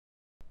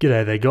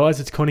G'day there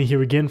guys, it's Connie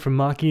here again from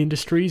Marky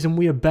Industries, and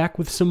we are back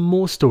with some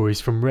more stories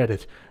from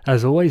Reddit.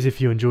 As always, if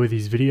you enjoy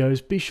these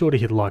videos, be sure to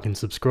hit like and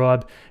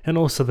subscribe, and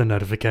also the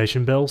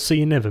notification bell so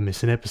you never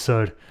miss an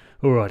episode.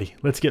 Alrighty,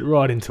 let's get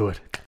right into it.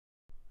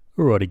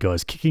 Alrighty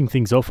guys, kicking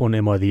things off on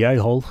Am I the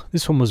A-hole?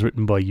 This one was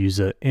written by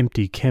user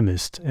Empty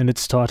Chemist, and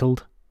it's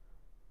titled,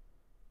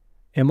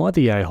 Am I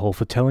the a-hole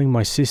for telling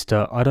my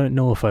sister I don't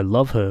know if I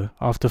love her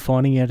after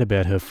finding out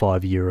about her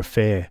 5-year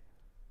affair?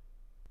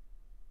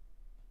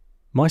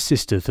 My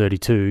sister,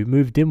 32,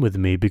 moved in with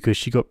me because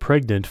she got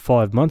pregnant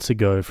 5 months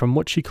ago from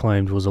what she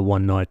claimed was a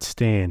one-night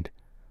stand.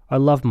 I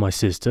loved my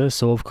sister,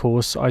 so of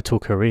course I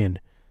took her in.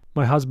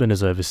 My husband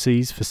is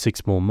overseas for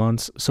 6 more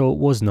months, so it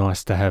was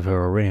nice to have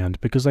her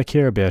around because I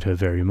care about her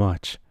very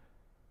much.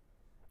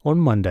 On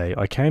Monday,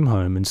 I came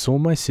home and saw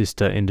my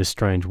sister and a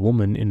strange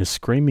woman in a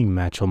screaming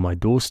match on my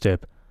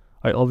doorstep.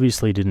 I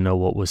obviously didn't know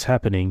what was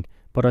happening,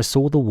 but I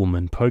saw the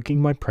woman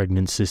poking my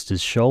pregnant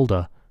sister's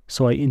shoulder,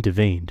 so I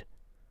intervened.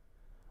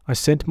 I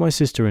sent my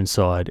sister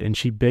inside and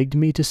she begged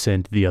me to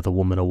send the other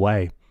woman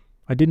away.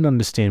 I didn't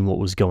understand what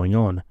was going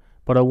on,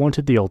 but I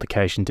wanted the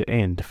altercation to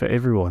end for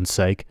everyone's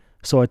sake,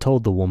 so I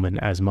told the woman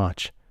as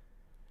much.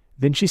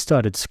 Then she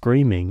started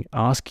screaming,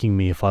 asking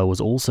me if I was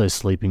also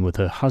sleeping with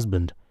her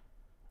husband.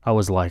 I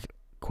was like,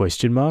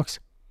 question marks?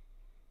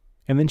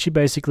 And then she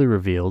basically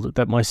revealed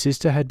that my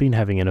sister had been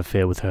having an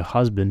affair with her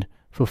husband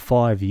for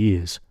 5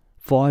 years.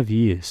 5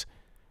 years.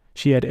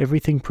 She had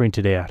everything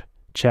printed out.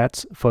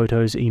 Chats,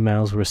 photos,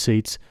 emails,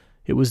 receipts.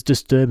 It was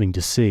disturbing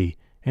to see,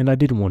 and I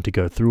didn't want to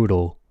go through it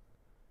all.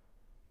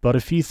 But a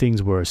few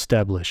things were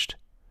established.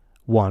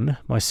 1.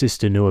 My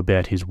sister knew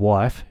about his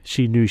wife.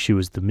 She knew she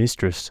was the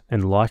mistress,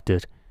 and liked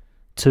it.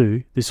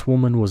 2. This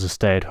woman was a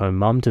stay-at-home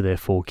mum to their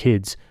 4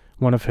 kids,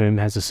 one of whom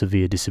has a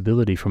severe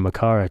disability from a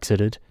car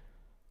accident.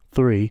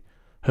 3.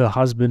 Her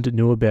husband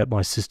knew about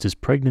my sister's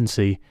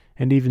pregnancy,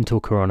 and even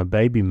took her on a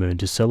baby moon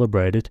to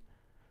celebrate it.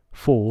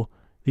 4.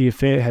 The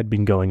affair had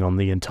been going on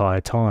the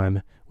entire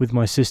time, with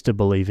my sister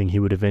believing he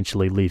would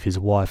eventually leave his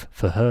wife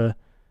for her.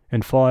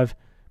 And 5.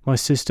 My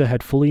sister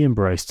had fully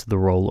embraced the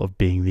role of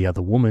being the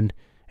other woman,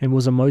 and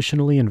was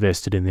emotionally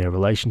invested in their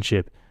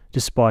relationship,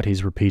 despite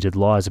his repeated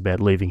lies about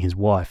leaving his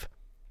wife.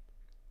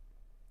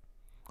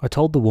 I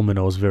told the woman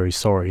I was very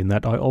sorry and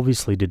that I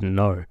obviously didn't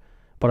know,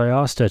 but I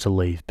asked her to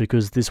leave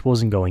because this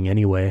wasn't going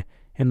anywhere,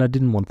 and I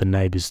didn't want the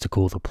neighbours to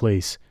call the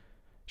police.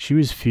 She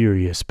was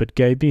furious, but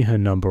gave me her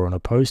number on a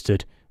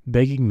post-it,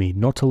 begging me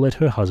not to let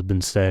her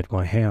husband stay at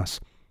my house.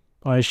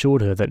 I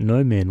assured her that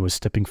no man was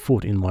stepping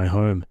foot in my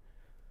home.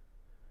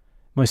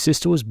 My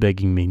sister was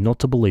begging me not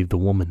to believe the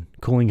woman,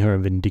 calling her a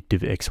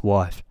vindictive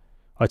ex-wife.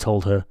 I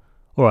told her,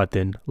 alright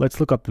then, let's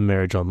look up the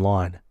marriage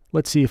online.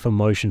 Let's see if a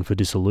motion for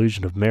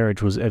dissolution of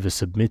marriage was ever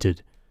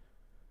submitted.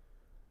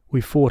 We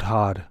fought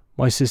hard.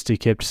 My sister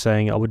kept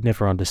saying I would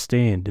never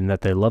understand and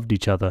that they loved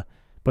each other,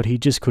 but he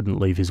just couldn't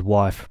leave his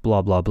wife,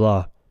 blah blah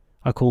blah.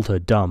 I called her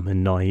dumb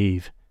and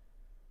naive.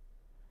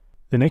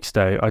 The next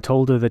day, I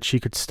told her that she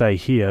could stay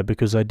here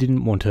because I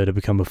didn't want her to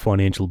become a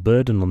financial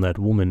burden on that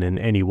woman in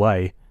any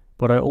way,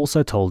 but I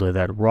also told her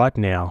that right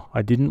now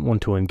I didn't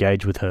want to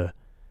engage with her.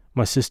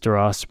 My sister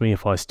asked me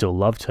if I still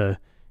loved her,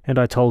 and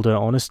I told her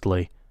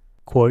honestly,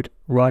 quote,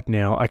 right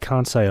now I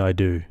can't say I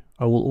do.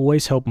 I will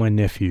always help my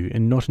nephew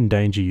and not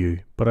endanger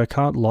you, but I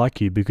can't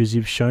like you because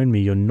you've shown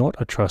me you're not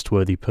a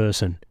trustworthy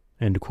person,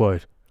 end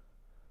quote.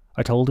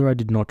 I told her I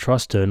did not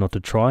trust her not to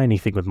try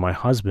anything with my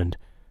husband,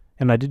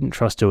 and I didn't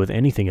trust her with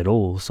anything at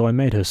all, so I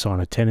made her sign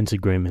a tenants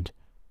agreement.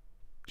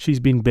 She's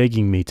been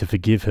begging me to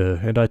forgive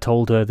her, and I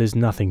told her there's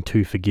nothing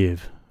to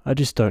forgive. I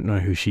just don't know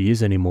who she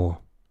is anymore.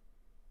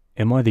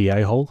 Am I the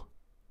a-hole?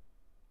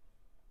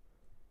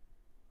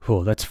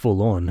 Oh, that's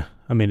full on.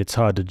 I mean, it's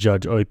hard to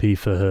judge OP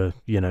for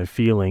her,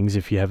 feelings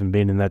if you haven't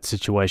been in that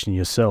situation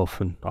yourself,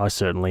 and I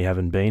certainly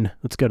haven't been.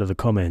 Let's go to the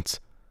comments.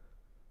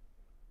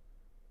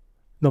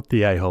 Not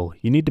the a-hole.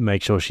 You need to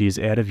make sure she is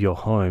out of your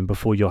home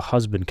before your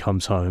husband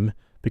comes home,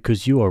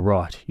 because you are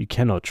right, you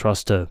cannot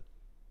trust her.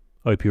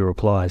 OP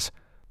replies,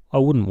 I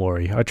wouldn't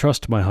worry, I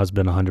trust my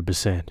husband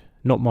 100%.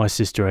 Not my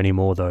sister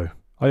anymore though.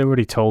 I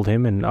already told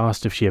him and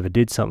asked if she ever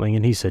did something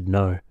and he said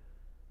no.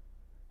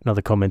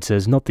 Another comment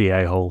says, not the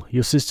a-hole,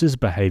 your sister's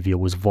behaviour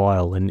was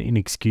vile and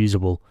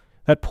inexcusable.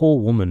 That poor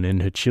woman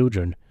and her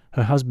children,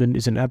 her husband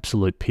is an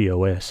absolute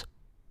POS.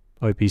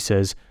 OP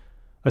says,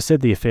 I said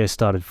the affair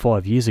started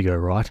 5 years ago,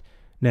 right?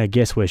 Now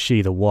guess where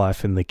she, the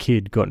wife, and the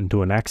kid got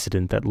into an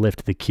accident that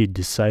left the kid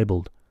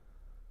disabled.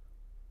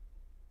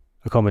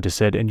 A commenter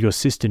said, and your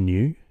sister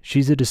knew?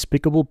 She's a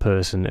despicable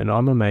person and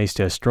I'm amazed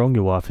how strong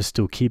you are for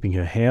still keeping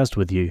her housed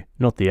with you,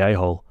 not the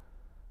a-hole.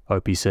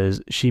 OP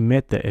says, she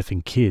met the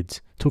effing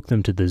kids, took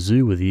them to the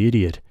zoo with the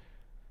idiot.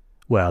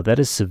 Wow, that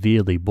is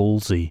severely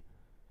ballsy.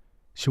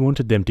 She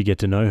wanted them to get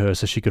to know her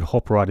so she could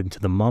hop right into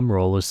the mum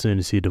role as soon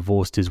as he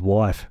divorced his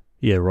wife.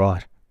 Yeah,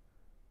 right.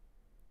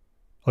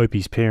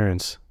 OP's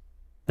parents.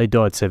 They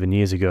died 7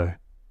 years ago.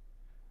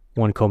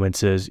 One comment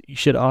says, you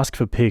should ask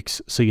for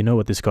pics so you know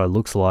what this guy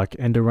looks like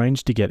and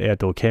arrange to get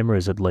outdoor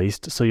cameras at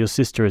least so your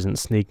sister isn't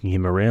sneaking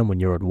him around when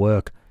you're at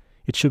work.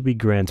 It should be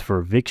grounds for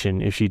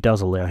eviction if she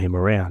does allow him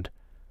around.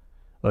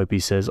 Opie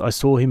says, I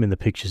saw him in the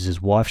pictures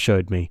his wife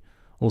showed me.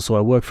 Also,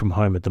 I work from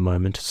home at the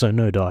moment, so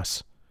no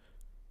dice.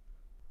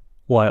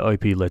 Why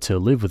Opie lets her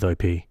live with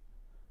OP.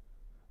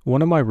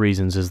 One of my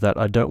reasons is that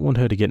I don't want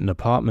her to get an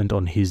apartment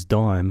on his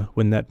dime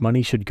when that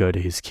money should go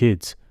to his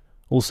kids.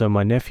 Also,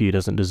 my nephew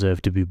doesn't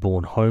deserve to be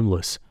born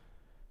homeless.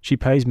 She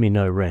pays me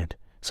no rent,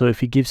 so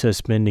if he gives her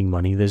spending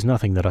money, there's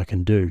nothing that I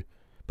can do.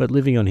 But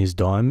living on his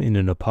dime in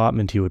an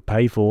apartment he would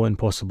pay for and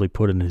possibly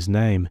put in his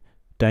name,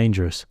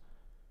 dangerous.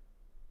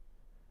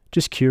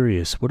 Just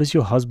curious, what does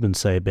your husband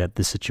say about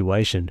this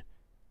situation?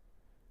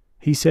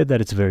 He said that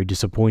it's very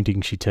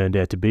disappointing she turned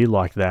out to be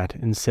like that,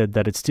 and said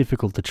that it's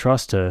difficult to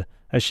trust her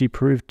as she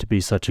proved to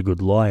be such a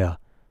good liar.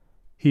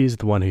 He is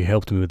the one who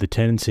helped me with the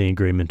tenancy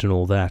agreement and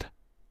all that.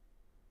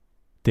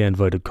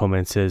 Downvoted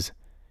comment says,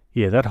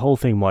 yeah, that whole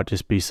thing might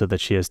just be so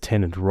that she has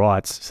tenant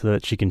rights so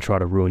that she can try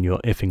to ruin your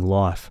effing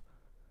life.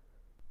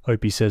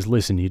 Opie says,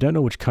 listen, you don't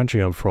know which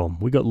country I'm from.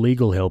 We got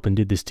legal help and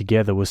did this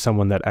together with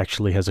someone that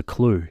actually has a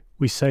clue.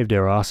 We saved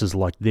our asses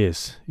like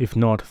this. If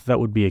not, that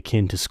would be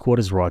akin to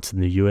squatters' rights in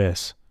the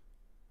US.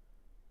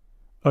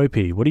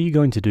 Opie, what are you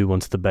going to do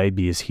once the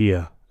baby is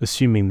here?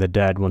 Assuming the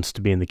dad wants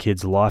to be in the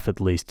kid's life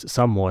at least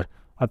somewhat,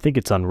 I think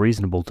it's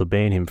unreasonable to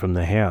ban him from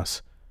the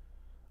house.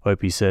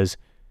 Opie says,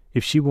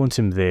 if she wants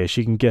him there,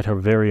 she can get her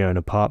very own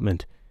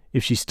apartment.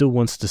 If she still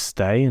wants to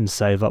stay and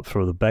save up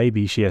for the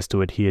baby, she has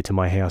to adhere to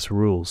my house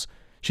rules.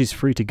 She's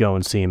free to go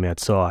and see him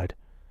outside.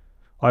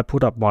 I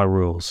put up my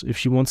rules. If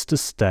she wants to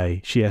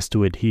stay, she has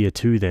to adhere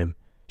to them.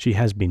 She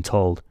has been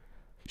told.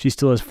 She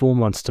still has 4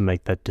 months to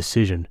make that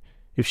decision.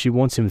 If she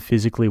wants him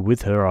physically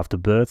with her after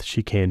birth,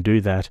 she can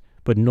do that,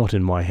 but not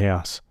in my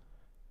house.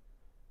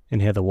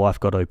 And how the wife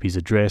got Opie's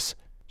address,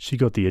 she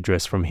got the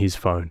address from his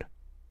phone.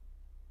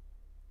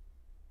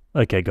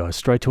 Okay guys,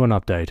 straight to an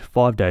update,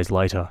 5 days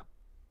later.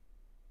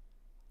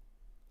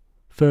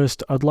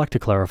 First, I'd like to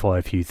clarify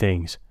a few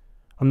things.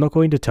 I'm not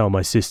going to tell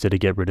my sister to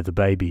get rid of the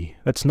baby.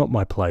 That's not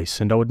my place,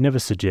 and I would never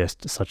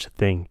suggest such a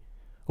thing.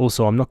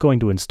 Also, I'm not going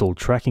to install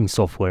tracking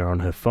software on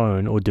her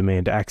phone or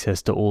demand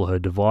access to all her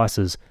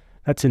devices.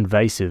 That's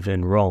invasive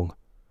and wrong.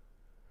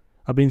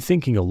 I've been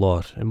thinking a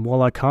lot, and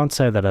while I can't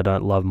say that I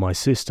don't love my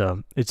sister,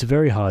 it's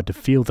very hard to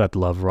feel that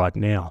love right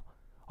now.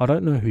 I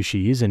don't know who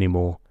she is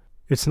anymore.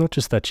 It's not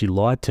just that she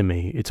lied to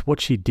me, it's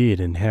what she did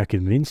and how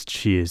convinced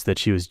she is that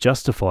she was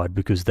justified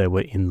because they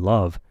were in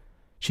love.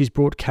 She's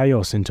brought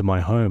chaos into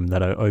my home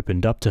that I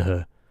opened up to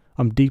her.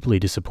 I'm deeply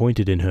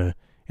disappointed in her,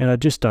 and I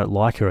just don't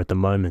like her at the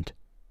moment.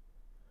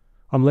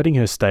 I'm letting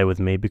her stay with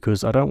me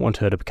because I don't want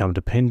her to become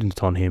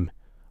dependent on him.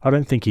 I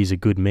don't think he's a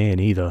good man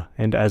either,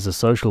 and as a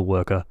social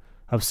worker,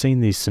 I've seen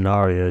these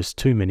scenarios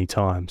too many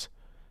times.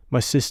 My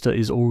sister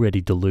is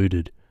already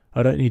deluded.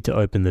 I don't need to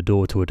open the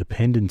door to a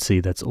dependency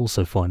that's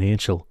also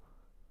financial.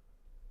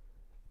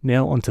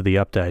 Now onto the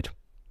update.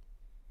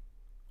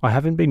 I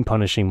haven't been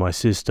punishing my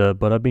sister,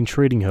 but I've been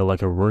treating her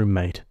like a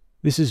roommate.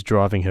 This is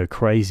driving her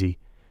crazy.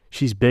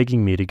 She's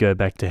begging me to go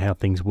back to how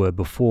things were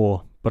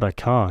before, but I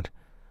can't.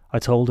 I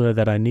told her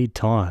that I need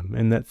time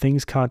and that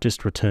things can't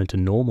just return to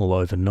normal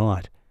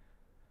overnight.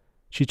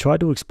 She tried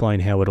to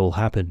explain how it all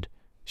happened.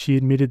 She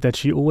admitted that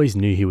she always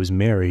knew he was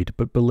married,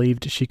 but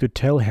believed she could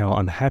tell how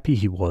unhappy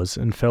he was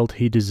and felt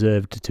he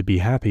deserved to be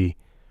happy.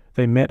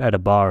 They met at a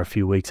bar a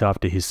few weeks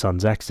after his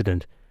son's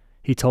accident.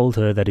 He told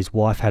her that his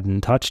wife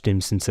hadn't touched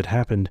him since it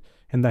happened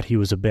and that he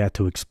was about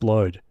to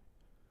explode.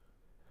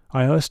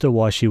 I asked her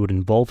why she would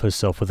involve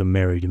herself with a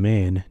married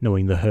man,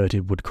 knowing the hurt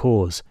it would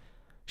cause.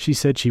 She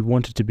said she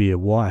wanted to be a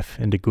wife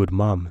and a good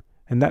mum,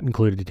 and that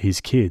included his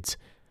kids.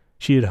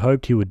 She had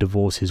hoped he would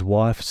divorce his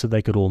wife so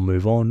they could all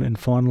move on and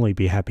finally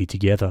be happy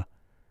together.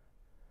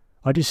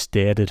 I just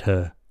stared at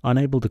her,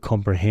 unable to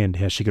comprehend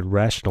how she could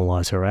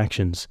rationalize her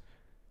actions.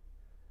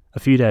 A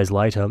few days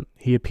later,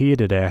 he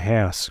appeared at our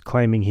house,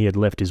 claiming he had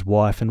left his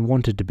wife and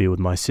wanted to be with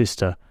my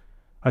sister.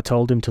 I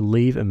told him to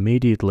leave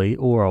immediately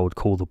or I would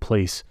call the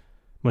police.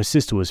 My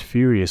sister was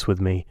furious with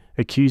me,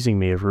 accusing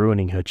me of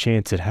ruining her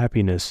chance at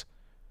happiness.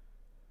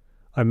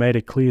 I made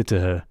it clear to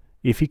her,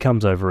 if he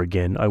comes over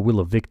again, I will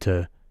evict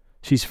her.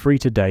 She's free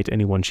to date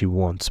anyone she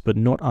wants, but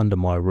not under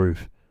my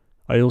roof.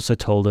 I also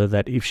told her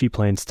that if she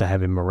plans to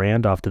have him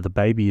around after the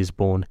baby is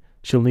born,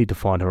 she'll need to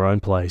find her own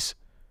place.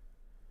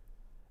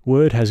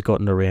 Word has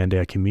gotten around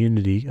our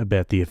community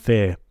about the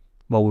affair.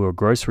 While we were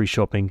grocery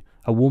shopping,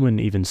 a woman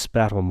even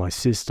spat on my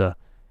sister.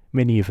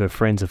 Many of her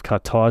friends have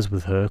cut ties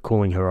with her,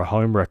 calling her a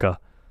homewrecker.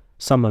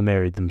 Some are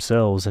married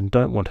themselves and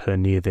don't want her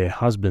near their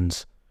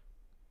husbands.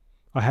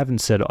 I haven't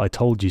said I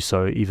told you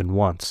so even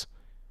once.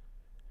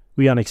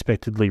 We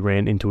unexpectedly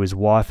ran into his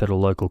wife at a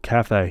local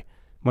cafe.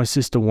 My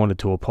sister wanted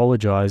to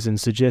apologize and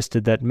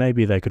suggested that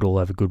maybe they could all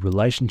have a good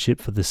relationship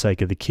for the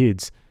sake of the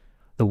kids.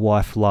 The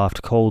wife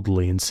laughed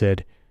coldly and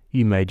said,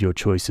 "You made your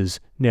choices,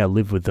 now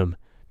live with them.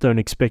 Don't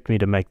expect me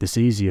to make this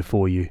easier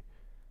for you."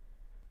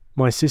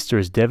 My sister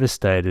is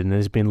devastated and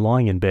has been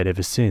lying in bed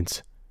ever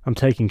since. I'm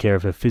taking care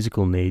of her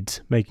physical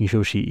needs, making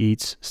sure she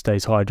eats,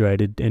 stays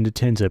hydrated, and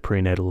attends her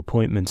prenatal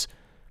appointments.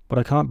 but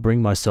I can't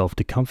bring myself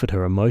to comfort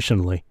her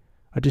emotionally.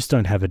 I just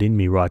don't have it in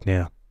me right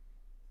now.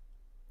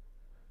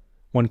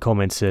 One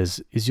comment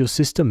says, "Is your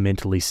sister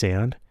mentally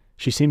sound?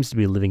 She seems to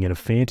be living in a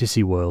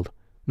fantasy world,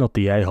 not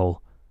the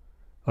a-hole."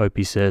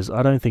 Opie says,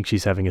 "I don't think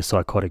she's having a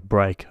psychotic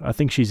break. I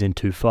think she's in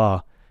too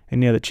far,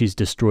 and now that she's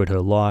destroyed her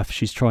life,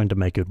 she's trying to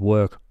make it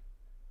work."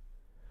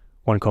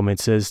 One comment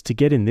says, "To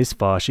get in this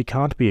far, she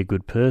can't be a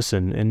good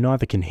person, and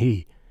neither can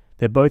he.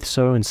 They're both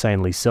so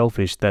insanely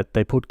selfish that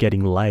they put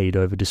getting laid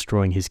over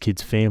destroying his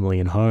kid's family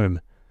and home.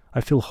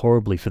 I feel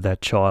horribly for that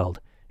child.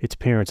 Its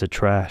parents are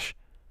trash."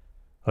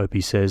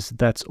 Opie says,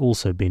 "That's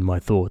also been my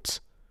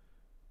thoughts."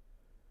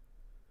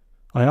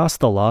 I asked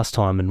the last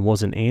time and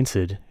wasn't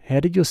answered. How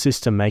did your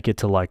sister make it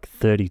to like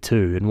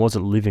 32 and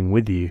wasn't living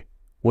with you?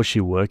 Was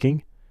she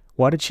working?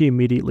 Why did she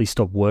immediately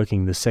stop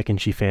working the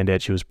second she found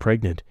out she was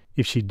pregnant?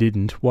 If she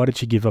didn't, why did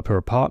she give up her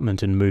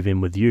apartment and move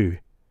in with you?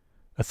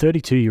 A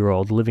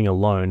 32-year-old living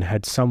alone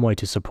had some way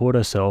to support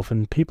herself,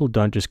 and people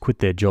don't just quit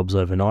their jobs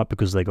overnight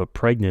because they got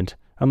pregnant,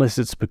 unless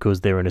it's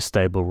because they're in a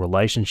stable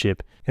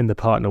relationship and the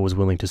partner was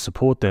willing to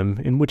support them,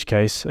 in which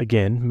case,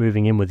 again,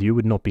 moving in with you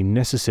would not be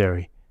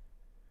necessary.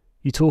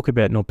 You talk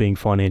about not being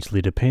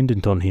financially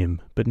dependent on him,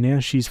 but now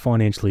she's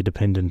financially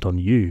dependent on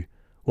you.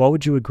 Why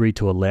would you agree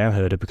to allow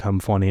her to become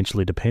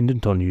financially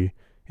dependent on you,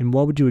 and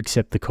why would you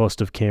accept the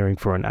cost of caring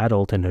for an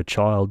adult and her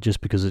child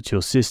just because it's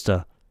your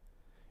sister?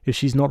 If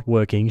she's not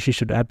working, she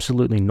should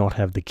absolutely not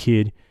have the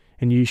kid,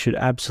 and you should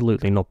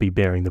absolutely not be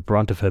bearing the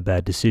brunt of her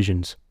bad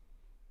decisions.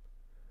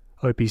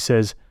 Opie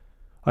says,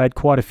 "I had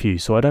quite a few,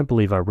 so I don't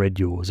believe I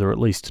read yours, or at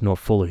least not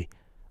fully.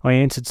 I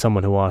answered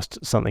someone who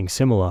asked something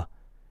similar.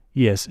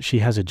 Yes, she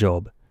has a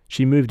job.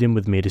 She moved in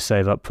with me to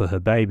save up for her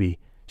baby.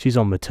 She's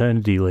on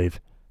maternity leave.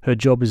 Her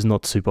job is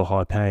not super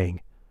high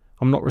paying."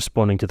 I'm not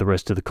responding to the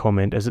rest of the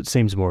comment as it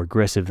seems more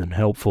aggressive than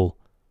helpful.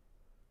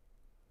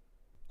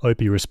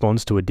 Opie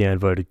responds to a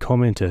downvoted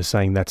commenter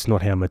saying that's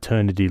not how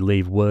maternity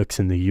leave works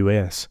in the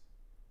US.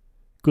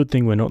 Good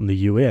thing we're not in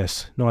the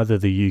US, neither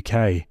the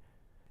UK.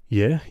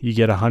 Yeah, you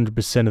get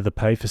 100% of the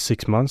pay for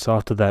 6 months,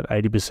 after that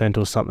 80%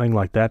 or something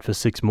like that for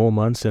 6 more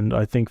months, and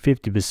I think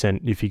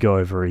 50% if you go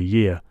over a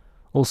year.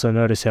 Also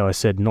notice how I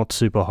said not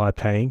super high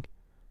paying?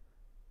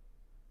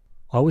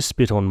 I was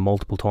spit on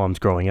multiple times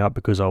growing up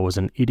because I was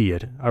an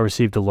idiot. I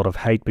received a lot of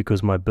hate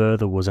because my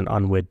birther was an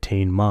unwed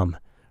teen mum.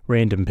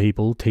 Random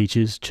people,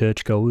 teachers,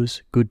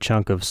 churchgoers, good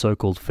chunk of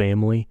so-called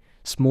family.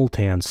 Small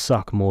towns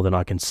suck more than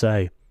I can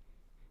say.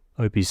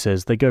 Opie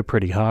says they go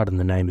pretty hard in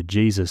the name of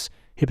Jesus.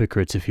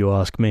 Hypocrites if you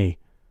ask me.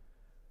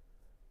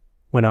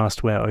 When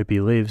asked where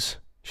Opie lives,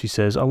 she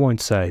says, "I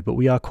won't say, but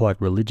we are quite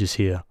religious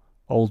here.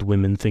 Old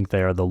women think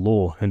they are the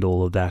law and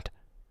all of that."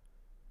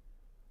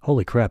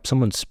 Holy crap,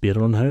 someone spit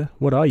on her?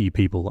 What are you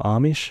people,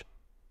 Amish?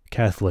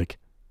 Catholic.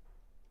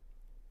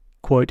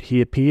 Quote, "He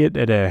appeared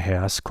at our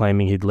house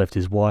claiming he'd left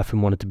his wife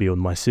and wanted to be with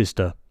my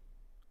sister."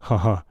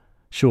 Haha,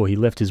 sure, he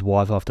left his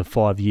wife after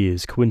 5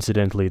 years,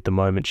 coincidentally at the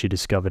moment she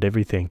discovered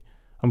everything.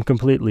 I'm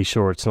completely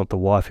sure it's not the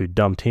wife who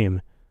dumped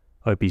him.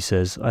 Opie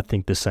says, "I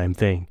think the same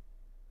thing."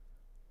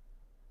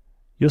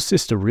 Your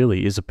sister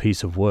really is a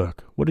piece of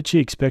work. What did she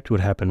expect would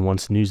happen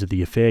once news of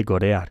the affair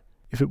got out?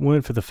 If it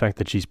weren't for the fact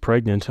that she's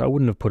pregnant, I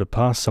wouldn't have put it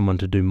past someone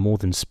to do more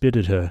than spit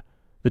at her.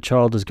 The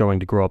child is going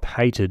to grow up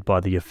hated by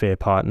the affair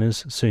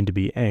partners, soon to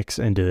be ex,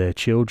 and to their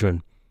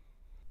children.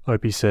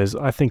 Opie says,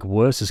 "I think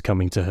worse is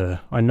coming to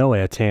her. I know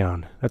our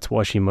town. That's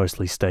why she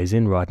mostly stays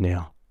in right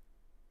now."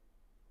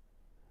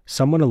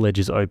 Someone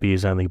alleges Opie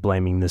is only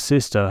blaming the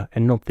sister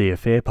and not the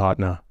affair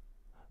partner.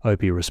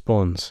 Opie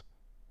responds,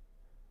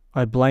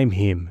 "I blame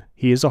him.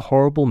 He is a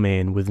horrible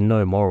man with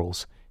no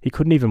morals. He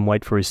couldn't even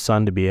wait for his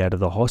son to be out of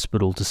the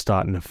hospital to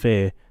start an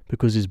affair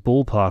because his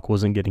ballpark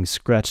wasn't getting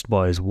scratched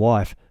by his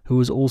wife, who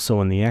was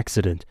also in the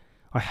accident.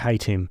 I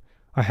hate him.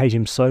 I hate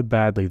him so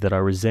badly that I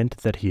resent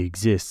that he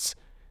exists.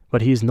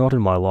 But he is not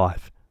in my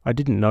life. I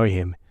didn't know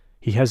him.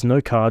 He has no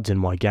cards in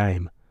my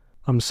game.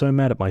 I'm so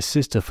mad at my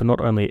sister for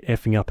not only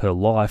effing up her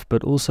life,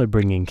 but also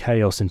bringing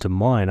chaos into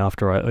mine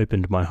after I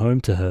opened my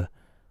home to her.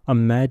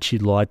 I'm mad she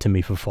lied to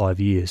me for 5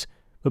 years.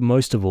 But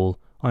most of all,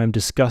 I am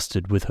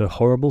disgusted with her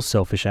horrible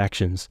selfish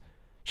actions.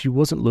 She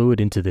wasn't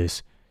lured into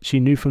this. She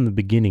knew from the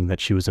beginning that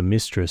she was a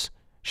mistress.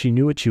 She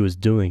knew what she was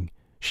doing.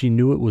 She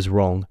knew it was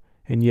wrong,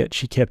 and yet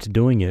she kept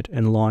doing it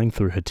and lying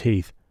through her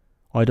teeth.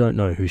 I don't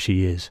know who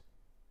she is.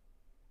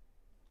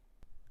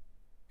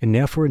 And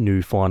now for a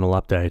new final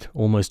update,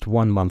 almost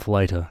 1 month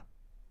later.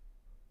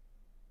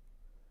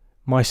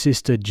 My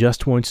sister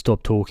just won't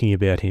stop talking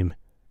about him.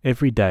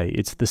 Every day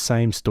it's the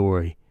same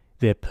story.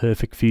 Their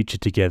perfect future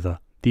together.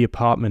 The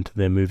apartment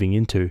they're moving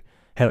into,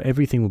 how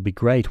everything will be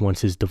great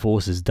once his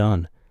divorce is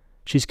done.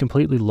 She's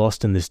completely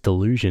lost in this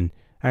delusion,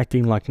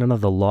 acting like none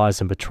of the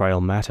lies and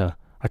betrayal matter.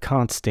 I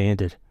can't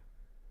stand it.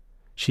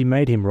 She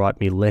made him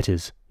write me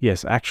letters,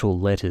 yes, actual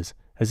letters,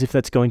 as if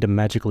that's going to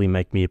magically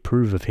make me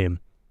approve of him.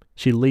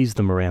 She leaves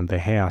them around the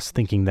house,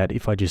 thinking that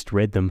if I just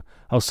read them,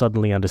 I'll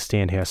suddenly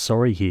understand how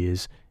sorry he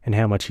is and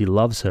how much he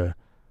loves her.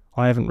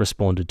 I haven't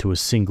responded to a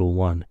single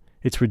one.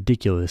 It's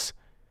ridiculous.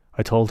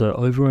 I told her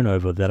over and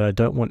over that I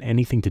don't want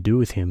anything to do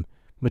with him,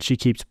 but she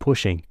keeps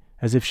pushing,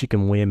 as if she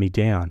can wear me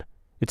down.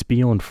 It's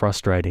beyond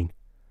frustrating.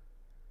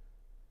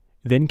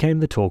 Then came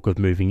the talk of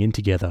moving in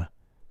together.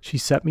 She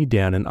sat me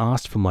down and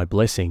asked for my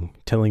blessing,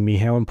 telling me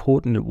how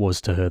important it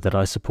was to her that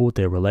I support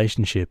their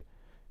relationship.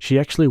 She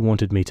actually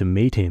wanted me to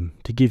meet him,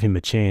 to give him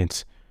a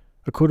chance.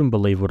 I couldn't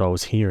believe what I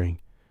was hearing.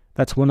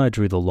 That's when I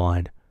drew the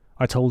line.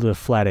 I told her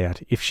flat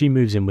out, if she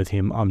moves in with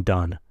him, I'm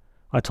done.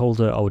 I told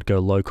her I would go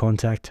low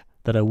contact,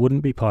 that I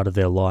wouldn't be part of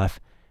their life,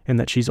 and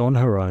that she's on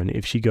her own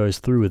if she goes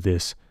through with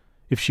this.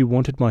 If she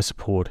wanted my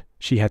support,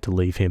 she had to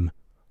leave him.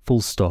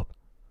 Full stop.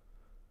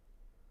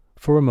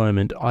 For a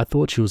moment, I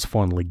thought she was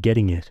finally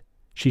getting it.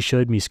 She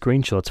showed me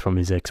screenshots from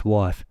his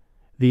ex-wife.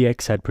 The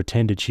ex had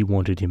pretended she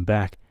wanted him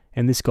back,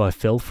 and this guy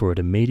fell for it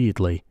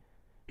immediately.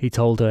 He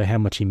told her how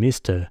much he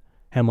missed her,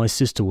 how my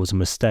sister was a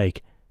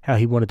mistake, how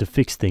he wanted to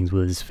fix things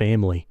with his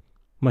family.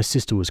 My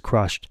sister was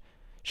crushed.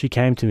 She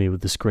came to me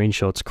with the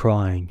screenshots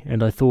crying,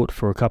 and I thought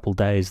for a couple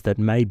days that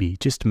maybe,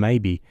 just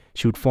maybe,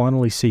 she would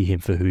finally see him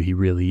for who he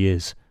really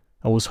is.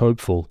 I was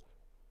hopeful.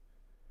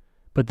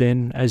 But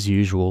then, as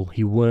usual,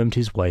 he wormed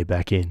his way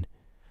back in.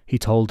 He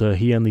told her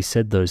he only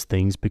said those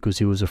things because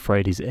he was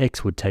afraid his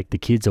ex would take the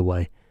kids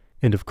away.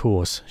 And of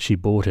course, she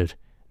bought it.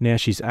 Now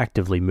she's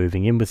actively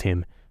moving in with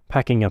him,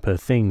 packing up her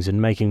things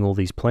and making all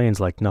these plans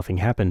like nothing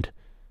happened.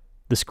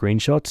 The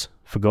screenshots?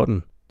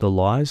 Forgotten. The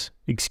lies?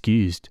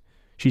 Excused.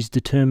 She's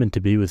determined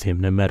to be with him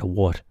no matter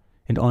what,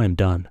 and I am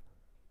done.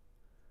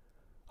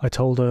 I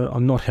told her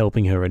I'm not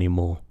helping her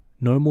anymore.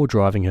 No more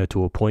driving her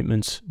to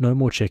appointments, no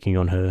more checking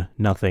on her,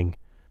 nothing.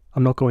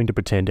 I'm not going to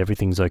pretend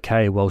everything's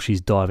okay while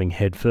she's diving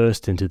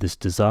headfirst into this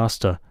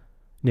disaster.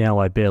 Now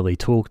I barely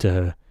talk to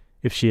her.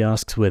 If she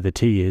asks where the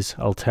tea is,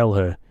 I'll tell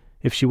her.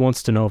 If she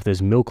wants to know if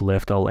there's milk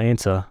left, I'll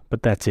answer,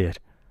 but that's it.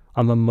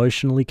 I'm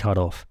emotionally cut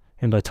off,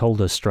 and I told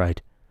her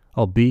straight.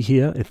 I'll be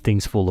here if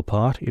things fall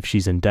apart, if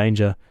she's in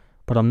danger,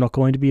 but I'm not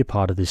going to be a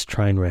part of this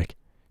train wreck.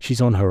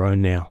 She's on her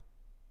own now.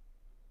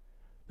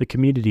 The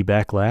community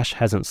backlash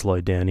hasn't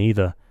slowed down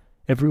either.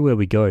 Everywhere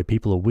we go,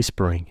 people are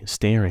whispering,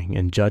 staring,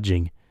 and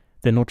judging.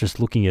 They're not just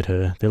looking at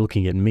her, they're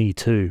looking at me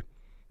too.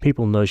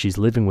 People know she's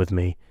living with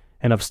me,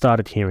 and I've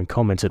started hearing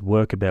comments at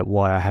work about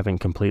why I haven't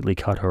completely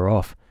cut her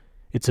off.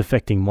 It's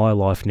affecting my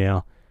life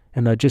now,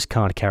 and I just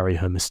can't carry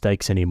her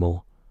mistakes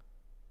anymore.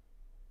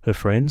 Her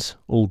friends?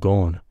 All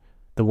gone.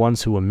 The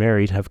ones who were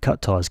married have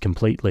cut ties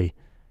completely.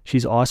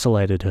 She's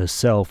isolated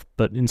herself,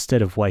 but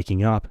instead of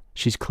waking up,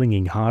 she's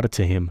clinging harder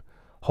to him,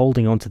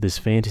 holding on to this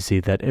fantasy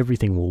that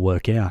everything will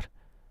work out.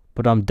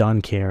 But I'm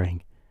done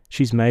caring.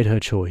 She's made her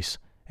choice,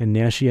 and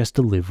now she has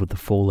to live with the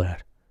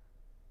fallout.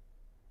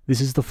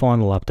 This is the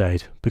final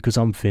update, because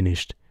I'm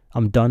finished.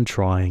 I'm done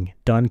trying,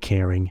 done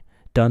caring,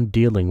 done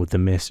dealing with the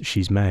mess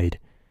she's made.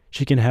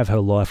 She can have her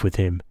life with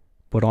him,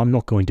 but I'm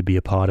not going to be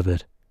a part of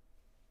it.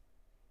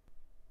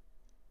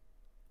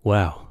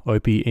 Wow,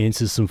 Opie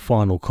answers some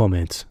final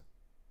comments.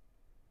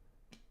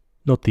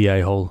 Not the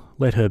a-hole.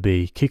 Let her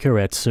be. Kick her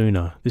out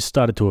sooner. This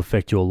started to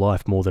affect your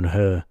life more than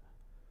her.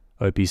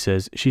 Opie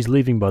says, she's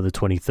leaving by the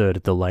 23rd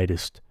at the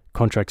latest.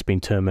 Contract's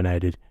been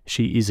terminated.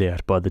 She is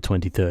out by the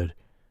 23rd.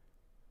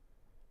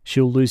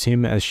 She'll lose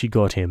him as she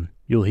got him.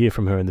 You'll hear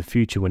from her in the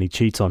future when he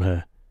cheats on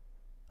her.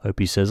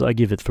 Opie says, I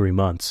give it 3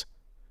 months.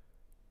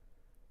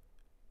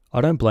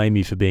 I don't blame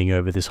you for being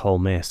over this whole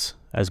mess.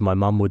 As my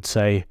mum would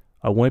say,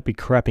 I won't be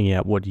crapping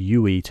out what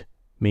you eat,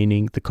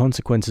 meaning the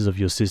consequences of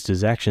your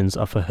sister's actions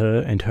are for her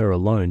and her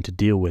alone to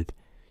deal with.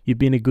 You've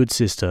been a good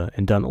sister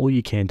and done all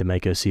you can to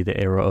make her see the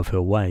error of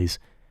her ways.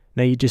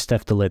 Now you just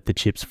have to let the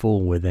chips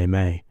fall where they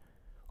may.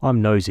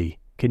 I'm nosy.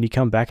 Can you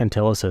come back and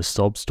tell us her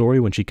sob story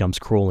when she comes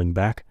crawling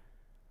back?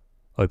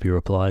 Opie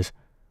replies,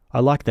 I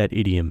like that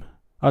idiom.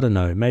 I don't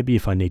know, maybe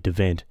if I need to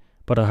vent,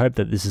 but I hope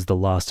that this is the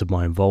last of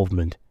my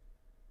involvement.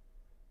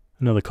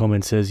 Another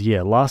comment says,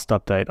 yeah, last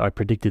update I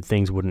predicted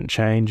things wouldn't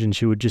change and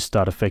she would just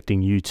start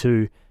affecting you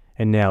too,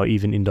 and now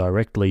even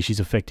indirectly she's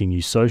affecting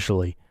you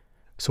socially.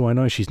 So I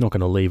know she's not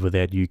going to leave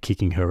without you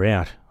kicking her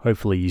out.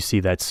 Hopefully you see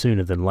that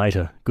sooner than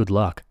later. Good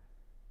luck.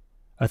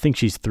 I think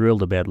she's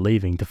thrilled about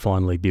leaving to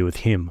finally be with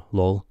him,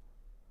 lol.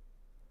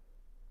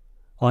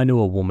 I knew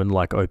a woman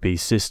like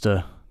Opie's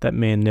sister. That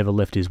man never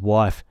left his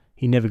wife.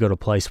 He never got a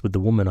place with the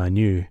woman I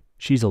knew.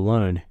 She's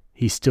alone.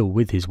 He's still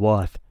with his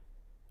wife.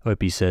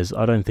 Opie says,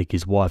 I don't think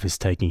his wife is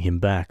taking him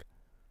back.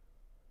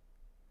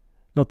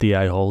 Not the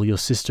a-hole, your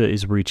sister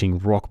is reaching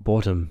rock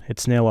bottom.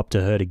 It's now up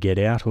to her to get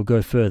out or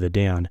go further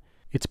down.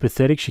 It's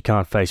pathetic she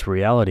can't face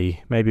reality,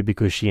 maybe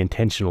because she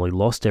intentionally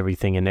lost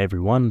everything and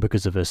everyone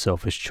because of her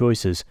selfish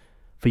choices.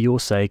 For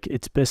your sake,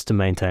 it's best to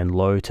maintain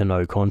low to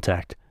no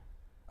contact.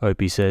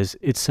 Opie says,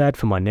 it's sad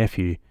for my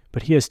nephew,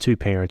 but he has 2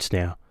 parents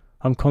now.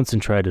 I'm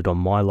concentrated on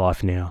my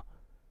life now.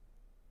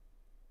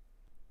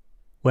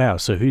 Wow,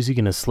 so who's he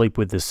going to sleep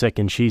with the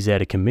second she's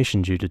out of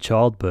commission due to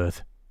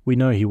childbirth? We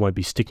know he won't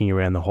be sticking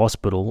around the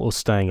hospital or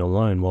staying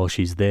alone while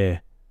she's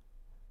there.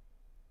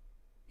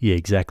 Yeah,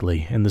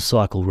 exactly, and the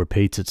cycle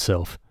repeats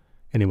itself.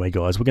 Anyway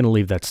guys, we're going to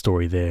leave that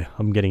story there.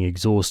 I'm getting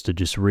exhausted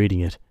just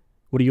reading it.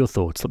 What are your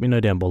thoughts? Let me know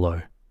down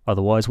below.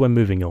 Otherwise, we're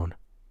moving on.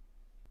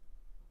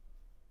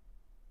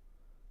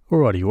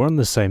 Alrighty, we're on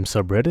the same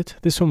subreddit.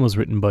 This one was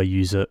written by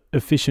user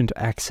Efficient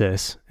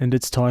Access, and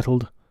it's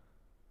titled,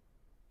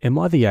 Am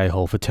I the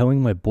a-hole for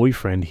telling my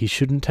boyfriend he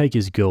shouldn't take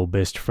his girl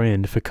best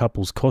friend for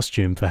couple's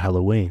costume for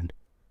Halloween?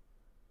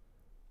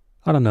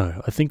 I don't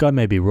know, I think I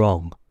may be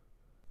wrong.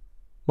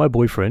 My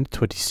boyfriend,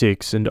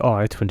 26, and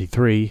I,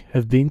 23,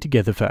 have been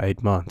together for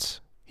 8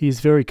 months. He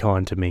is very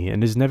kind to me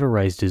and has never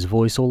raised his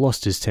voice or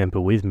lost his temper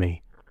with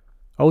me.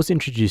 I was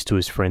introduced to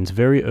his friends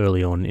very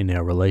early on in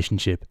our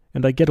relationship,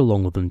 and I get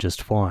along with them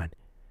just fine.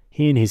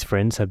 He and his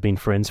friends have been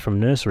friends from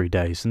nursery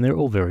days, and they're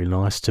all very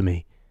nice to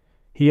me.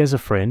 He has a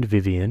friend,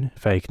 Vivian,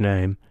 fake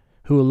name,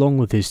 who along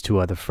with his 2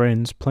 other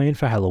friends plan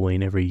for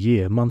Halloween every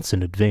year, months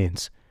in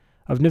advance.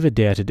 I've never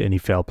doubted any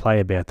foul play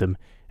about them,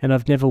 and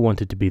I've never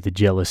wanted to be the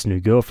jealous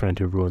new girlfriend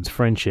who ruins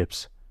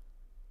friendships.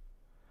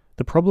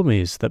 The problem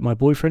is that my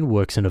boyfriend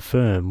works in a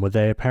firm where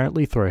they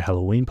apparently throw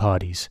Halloween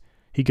parties.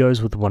 He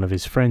goes with one of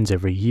his friends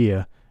every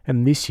year,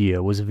 and this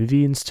year was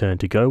Vivian's turn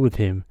to go with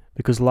him,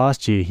 because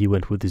last year he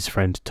went with his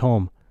friend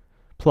Tom.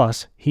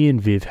 Plus, he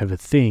and Viv have a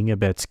thing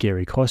about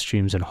scary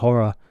costumes and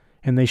horror,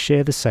 and they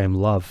share the same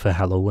love for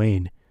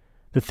Halloween.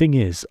 The thing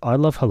is, I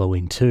love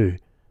Halloween too.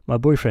 My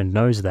boyfriend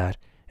knows that,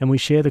 and we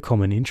share the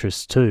common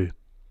interests too.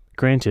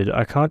 Granted,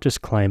 I can't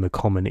just claim a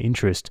common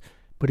interest,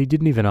 but he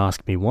didn't even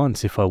ask me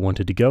once if I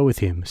wanted to go with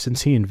him,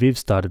 since he and Viv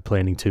started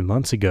planning 2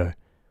 months ago.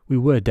 We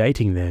were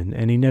dating then,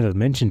 and he never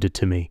mentioned it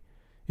to me.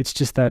 It's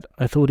just that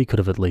I thought he could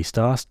have at least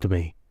asked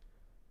me.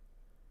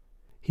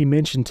 He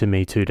mentioned to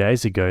me 2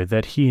 days ago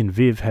that he and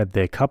Viv had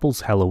their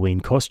couple's Halloween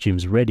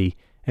costumes ready,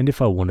 and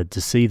if I wanted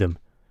to see them.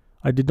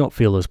 I did not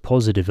feel as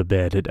positive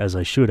about it as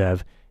I should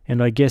have,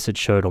 and I guess it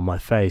showed on my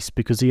face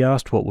because he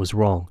asked what was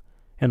wrong,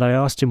 and I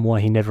asked him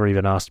why he never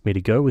even asked me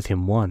to go with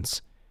him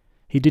once.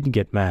 He didn't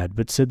get mad,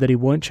 but said that he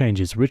won't change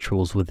his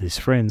rituals with his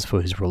friends for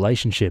his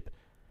relationship.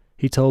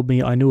 He told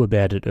me I knew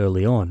about it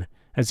early on,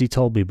 as he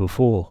told me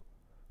before.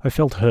 I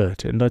felt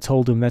hurt, and I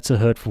told him that's a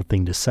hurtful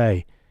thing to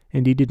say,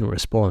 and he didn't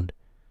respond.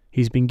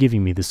 He's been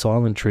giving me the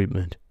silent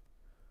treatment.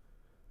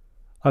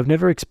 I've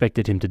never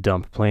expected him to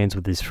dump plans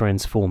with his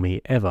friends for me,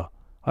 ever.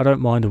 I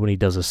don't mind when he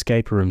does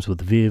escape rooms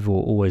with Viv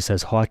or always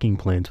has hiking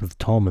plans with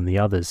Tom and the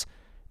others.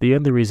 The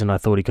only reason I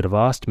thought he could have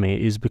asked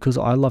me is because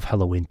I love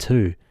Halloween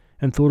too,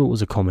 and thought it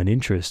was a common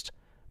interest.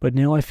 But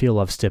now I feel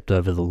I've stepped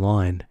over the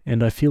line,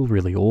 and I feel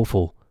really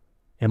awful.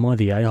 Am I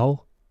the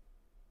a-hole?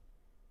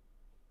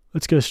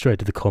 Let's go straight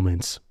to the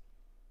comments.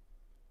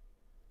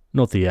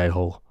 Not the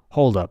a-hole.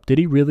 Hold up, did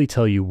he really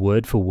tell you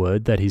word for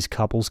word that his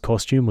couple's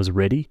costume was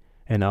ready,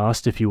 and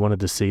asked if you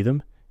wanted to see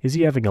them? Is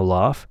he having a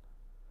laugh?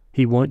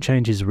 He won't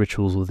change his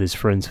rituals with his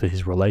friends for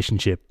his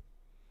relationship.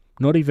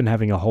 Not even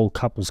having a whole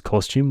couple's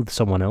costume with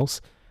someone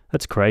else?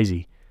 That's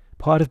crazy.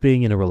 Part of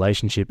being in a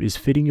relationship is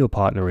fitting your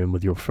partner in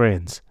with your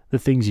friends, the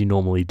things you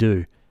normally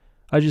do.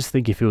 I just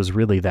think if he was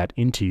really that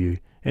into you,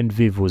 and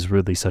Viv was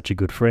really such a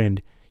good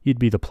friend, you'd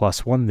be the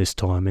 +1 this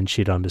time and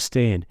she'd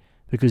understand,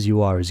 because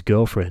you are his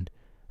girlfriend.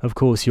 Of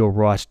course you're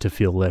right to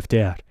feel left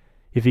out.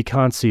 If he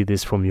can't see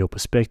this from your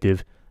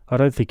perspective, I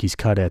don't think he's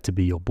cut out to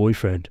be your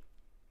boyfriend.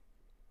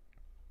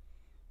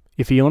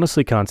 If he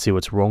honestly can't see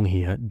what's wrong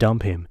here,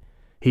 dump him.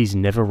 He's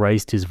never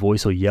raised his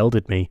voice or yelled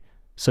at me,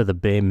 so the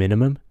bare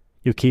minimum?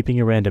 You're keeping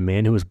around a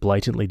man who is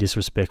blatantly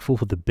disrespectful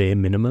for the bare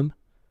minimum?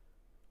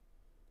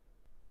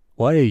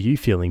 Why are you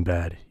feeling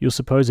bad? Your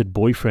supposed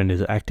boyfriend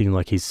is acting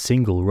like he's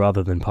single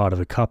rather than part of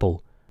a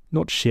couple.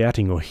 Not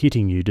shouting or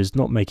hitting you does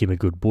not make him a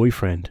good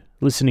boyfriend.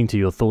 Listening to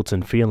your thoughts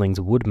and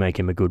feelings would make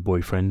him a good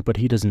boyfriend, but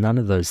he does none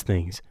of those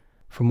things.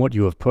 From what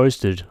you have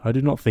posted, I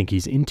do not think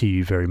he's into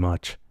you very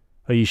much.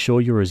 Are you sure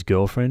you're his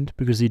girlfriend?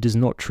 Because he does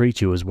not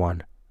treat you as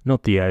one.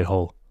 Not the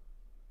a-hole.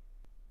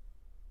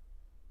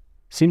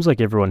 Seems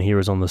like everyone here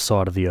is on the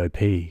side of the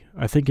OP.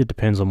 I think it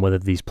depends on whether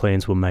these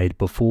plans were made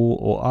before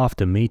or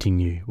after meeting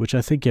you, which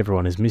I think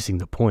everyone is missing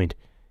the point.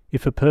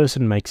 If a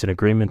person makes an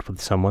agreement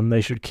with someone,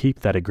 they should keep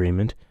that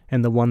agreement,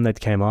 and the one that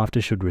came after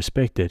should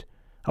respect it.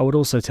 I would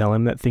also tell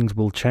him that things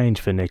will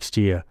change for next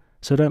year,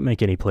 so don't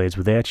make any plans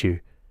without you.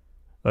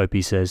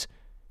 Opie says,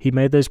 he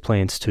made those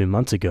plans 2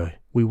 months ago.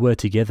 We were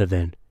together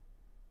then.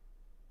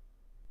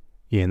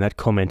 Yeah, and that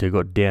commenter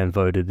got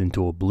downvoted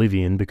into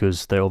oblivion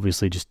because they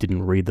obviously just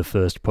didn't read the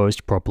first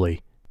post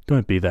properly.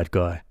 Don't be that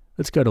guy.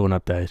 Let's go to an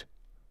update.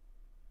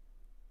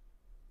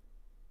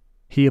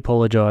 He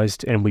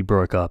apologized and we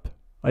broke up.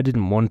 I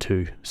didn't want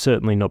to,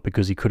 certainly not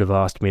because he could have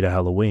asked me to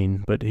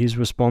Halloween, but his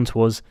response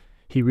was,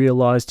 he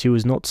realized he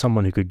was not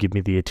someone who could give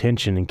me the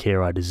attention and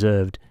care I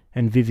deserved,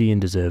 and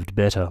Vivian deserved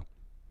better.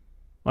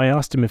 I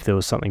asked him if there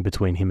was something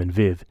between him and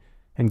Viv,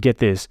 and get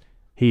this,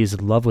 he is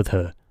in love with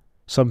her.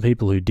 Some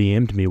people who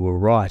DM'd me were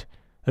right.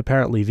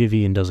 Apparently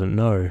Vivian doesn't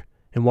know,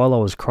 and while I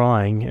was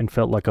crying and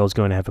felt like I was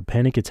going to have a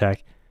panic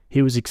attack,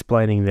 he was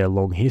explaining their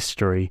long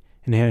history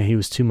and how he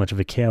was too much of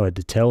a coward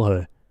to tell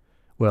her.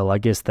 Well, I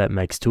guess that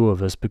makes 2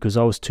 of us because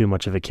I was too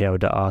much of a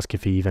coward to ask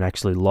if he even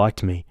actually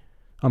liked me.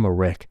 I'm a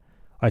wreck.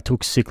 I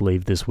took sick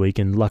leave this week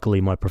and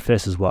luckily my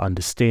professors were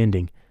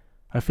understanding.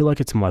 I feel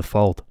like it's my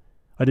fault.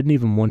 I didn't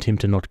even want him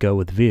to not go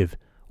with Viv.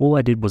 All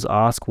I did was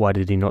ask why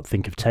did he not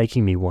think of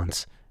taking me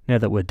once, now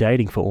that we're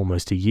dating for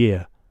almost a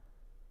year.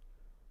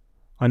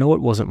 I know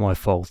it wasn't my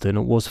fault and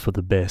it was for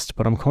the best,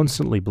 but I'm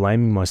constantly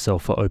blaming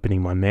myself for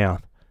opening my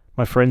mouth.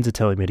 My friends are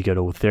telling me to go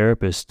to a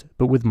therapist,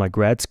 but with my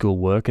grad school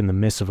work and the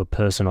mess of a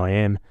person I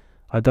am,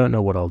 I don't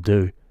know what I'll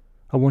do.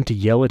 I want to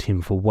yell at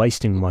him for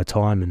wasting my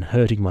time and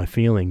hurting my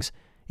feelings,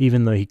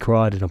 even though he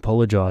cried and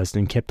apologized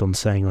and kept on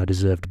saying I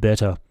deserved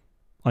better.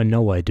 I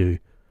know I do.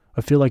 I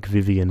feel like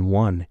Vivian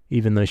won,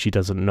 even though she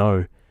doesn't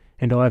know,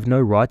 and I have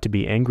no right to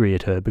be angry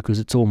at her because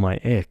it's all my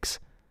ex.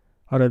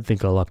 I don't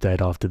think I'll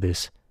update after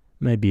this.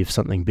 Maybe if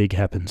something big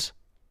happens.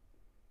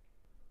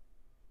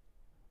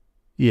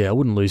 Yeah, I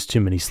wouldn't lose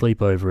too many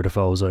sleep over it if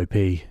I was OP.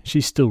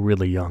 She's still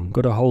really young,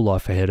 got a whole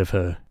life ahead of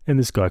her, and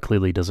this guy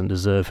clearly doesn't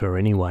deserve her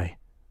anyway.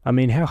 I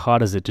mean, how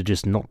hard is it to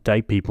just not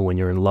date people when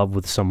you're in love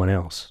with someone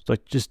else?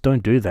 Like, just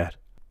don't do that.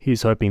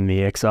 He's hoping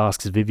the ex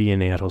asks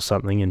Vivian out or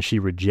something and she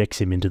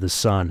rejects him into the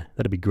sun.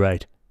 That'd be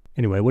great.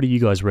 Anyway, what do you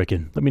guys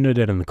reckon? Let me know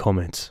down in the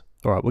comments.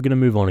 Alright, we're going to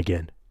move on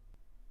again.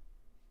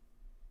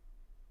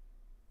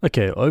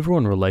 Okay, over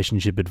on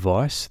relationship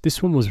advice,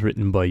 this one was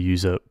written by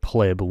user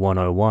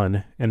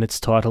Pleb101 and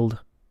it's titled,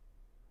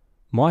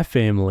 "My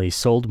family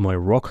sold my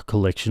rock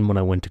collection when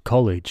I went to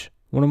college.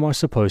 What am I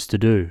supposed to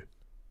do?"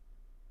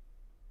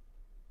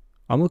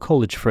 I'm a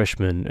college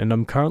freshman and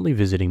I'm currently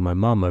visiting my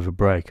mum over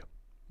break.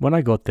 When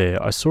I got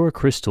there, I saw a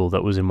crystal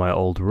that was in my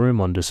old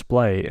room on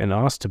display and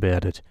asked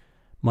about it.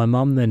 My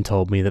mum then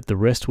told me that the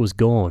rest was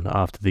gone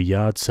after the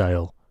yard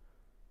sale.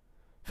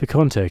 For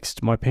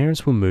context, my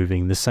parents were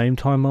moving the same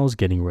time I was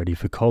getting ready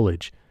for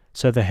college,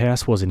 so the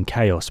house was in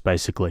chaos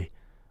basically.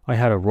 I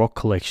had a rock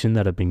collection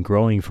that had been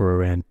growing for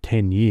around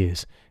 10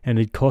 years and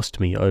it cost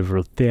me over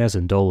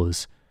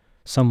 $1,000.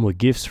 Some were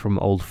gifts from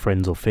old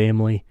friends or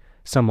family,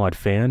 some I'd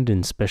found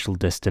in special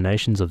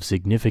destinations of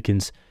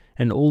significance,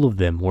 and all of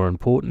them were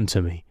important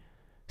to me.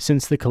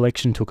 Since the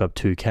collection took up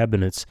 2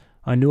 cabinets,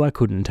 I knew I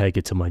couldn't take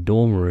it to my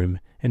dorm room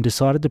and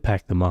decided to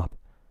pack them up.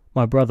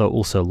 My brother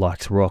also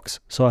likes rocks,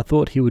 so I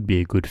thought he would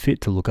be a good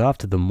fit to look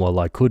after them while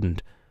I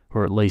couldn't,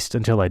 or at least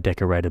until I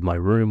decorated my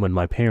room when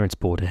my parents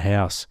bought a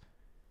house.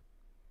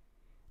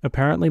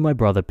 Apparently my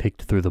brother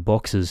picked through the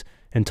boxes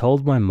and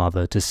told my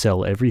mother to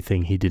sell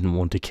everything he didn't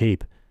want to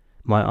keep.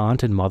 My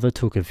aunt and mother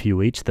took a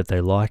few each that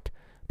they liked,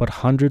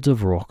 but hundreds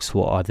of rocks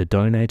were either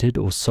donated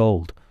or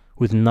sold,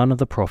 with none of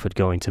the profit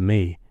going to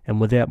me,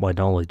 and without my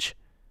knowledge.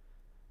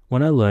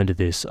 When I learned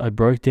this, I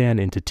broke down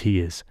into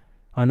tears.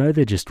 I know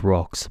they're just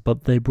rocks,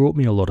 but they brought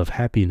me a lot of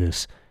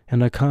happiness,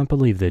 and I can't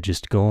believe they're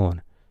just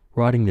gone.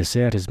 Writing this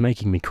out is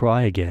making me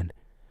cry again.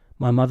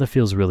 My mother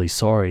feels really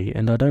sorry,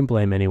 and I don't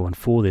blame anyone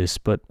for this,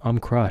 but I'm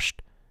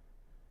crushed.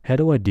 How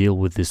do I deal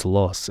with this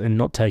loss and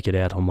not take it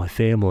out on my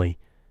family?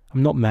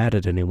 I'm not mad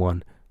at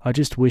anyone, I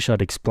just wish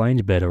I'd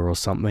explained better or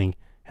something,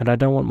 and I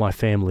don't want my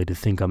family to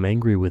think I'm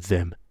angry with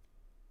them.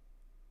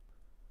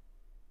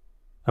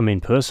 I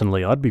mean,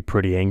 personally, I'd be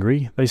pretty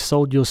angry. They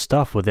sold your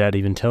stuff without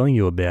even telling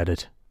you about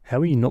it. How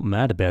are you not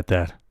mad about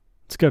that?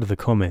 Let's go to the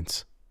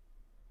comments.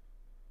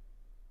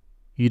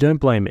 You don't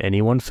blame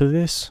anyone for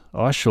this?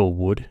 I sure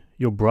would.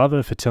 Your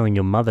brother for telling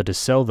your mother to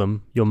sell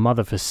them, your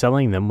mother for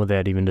selling them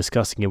without even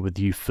discussing it with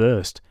you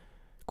first.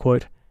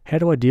 Quote, "How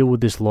do I deal with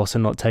this loss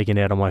and not take it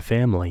out on my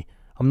family?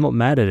 I'm not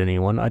mad at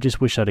anyone, I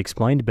just wish I'd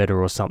explained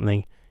better or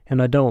something,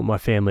 and I don't want my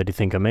family to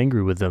think I'm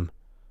angry with them."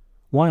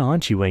 Why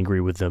aren't you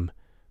angry with them?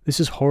 This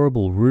is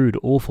horrible, rude,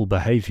 awful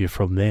behavior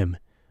from them.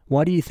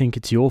 Why do you think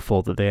it's your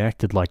fault that they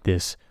acted like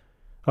this?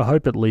 I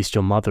hope at least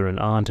your mother and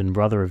aunt and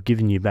brother have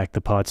given you back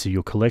the parts of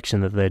your collection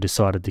that they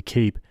decided to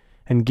keep,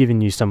 and given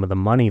you some of the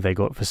money they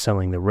got for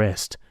selling the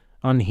rest.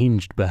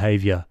 Unhinged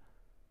behavior.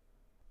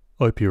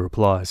 Opie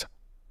replies,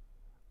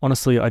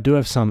 "Honestly, I do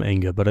have some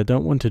anger, but I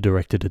don't want to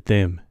direct it at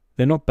them.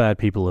 They're not bad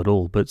people at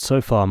all, but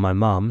so far my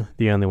mum,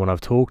 the only one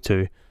I've talked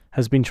to,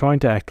 has been trying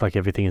to act like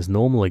everything is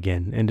normal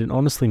again, and it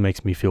honestly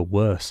makes me feel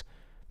worse.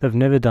 They've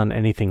never done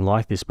anything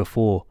like this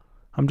before.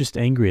 I'm just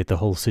angry at the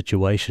whole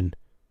situation."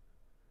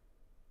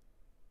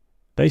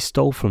 They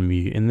stole from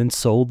you and then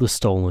sold the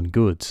stolen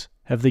goods.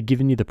 Have they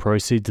given you the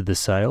proceeds of the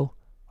sale?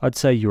 I'd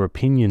say your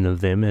opinion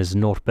of them as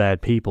not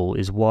bad people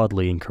is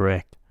wildly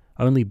incorrect.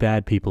 Only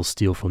bad people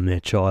steal from their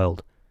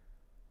child.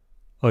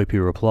 Opie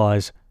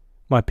replies,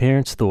 "My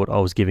parents thought I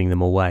was giving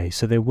them away,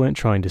 so they weren't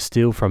trying to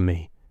steal from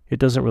me. It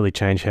doesn't really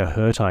change how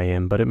hurt I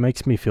am, but it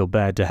makes me feel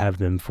bad to have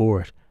them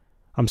for it.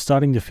 I'm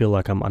starting to feel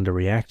like I'm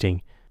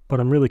underreacting, but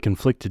I'm really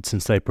conflicted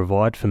since they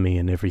provide for me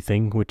and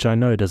everything, which I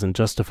know doesn't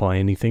justify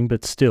anything,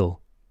 but still.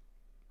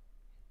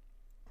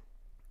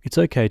 It's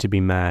okay to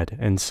be mad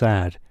and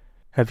sad.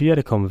 Have you had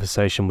a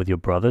conversation with your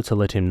brother to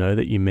let him know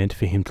that you meant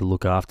for him to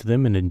look after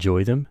them and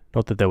enjoy them,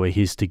 not that they were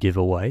his to give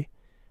away?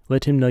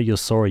 Let him know you're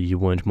sorry you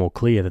weren't more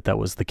clear that that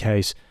was the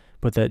case,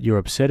 but that you're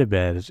upset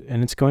about it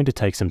and it's going to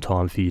take some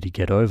time for you to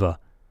get over.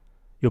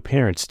 Your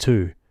parents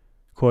too.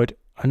 Quote,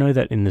 "I know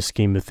that in the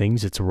scheme of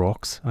things it's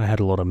rocks. I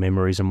had a lot of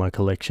memories in my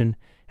collection,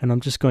 and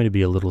I'm just going to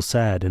be a little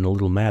sad and a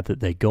little mad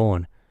that they're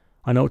gone.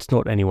 I know it's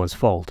not anyone's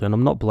fault, and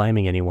I'm not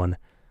blaming anyone.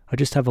 I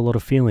just have a lot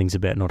of feelings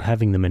about not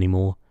having them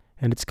anymore,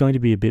 and it's going to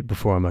be a bit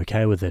before I'm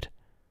okay with it.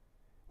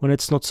 When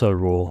it's not so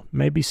raw,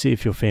 maybe see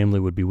if your family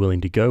would be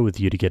willing to go with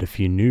you to get a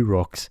few new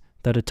rocks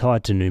that are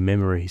tied to new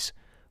memories,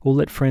 or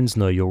let friends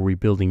know you're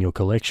rebuilding your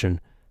collection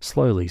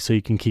slowly so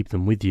you can keep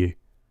them with you.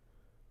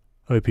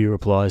 Opie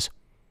replies,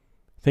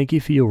 "Thank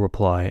you for your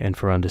reply and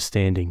for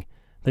understanding.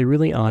 They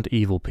really aren't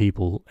evil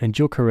people, and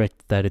you're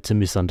correct that it's a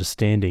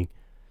misunderstanding.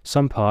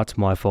 Some parts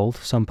my fault,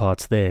 some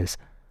parts theirs.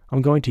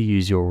 I'm going to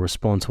use your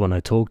response when I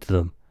talk to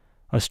them.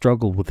 I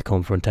struggle with the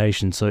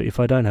confrontation, so if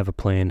I don't have a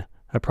plan,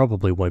 I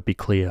probably won't be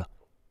clear."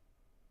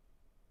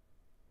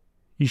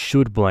 You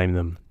should blame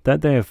them.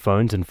 Don't they have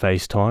phones and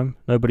FaceTime?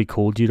 Nobody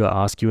called you to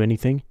ask you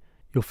anything?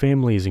 Your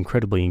family is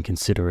incredibly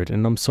inconsiderate,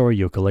 and I'm sorry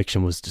your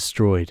collection was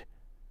destroyed.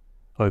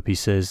 Opie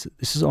says,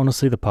 "This is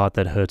honestly the part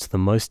that hurts the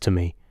most to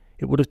me.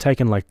 It would have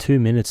taken like 2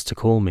 minutes to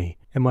call me,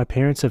 and my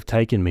parents have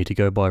taken me to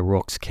go buy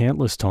rocks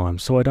countless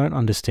times, so I don't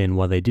understand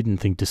why they didn't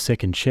think to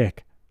second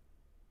check."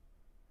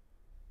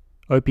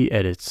 Opie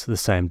edits the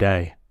same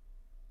day.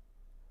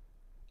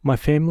 "My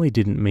family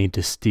didn't mean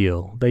to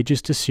steal, they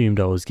just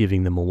assumed I was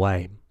giving them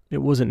away.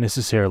 It wasn't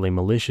necessarily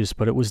malicious,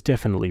 but it was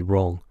definitely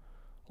wrong.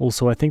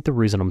 Also, I think the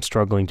reason I'm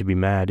struggling to be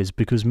mad is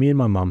because me and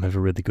my mum have a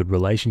really good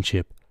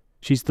relationship.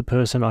 She's the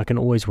person I can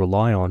always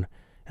rely on,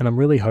 and I'm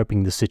really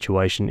hoping the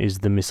situation is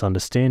the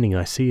misunderstanding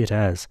I see it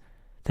as.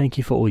 Thank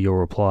you for all your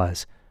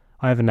replies.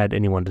 I haven't had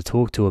anyone to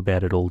talk to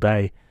about it all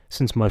day,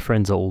 since my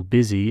friends are all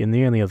busy and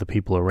the only other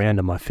people around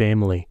are my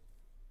family."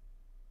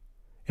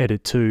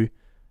 Edit 2.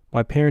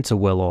 My parents are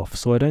well off,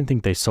 so I don't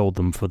think they sold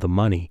them for the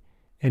money.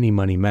 Any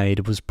money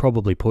made was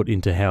probably put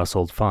into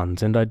household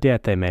funds, and I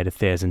doubt they made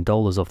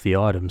 $1,000 off the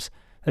items.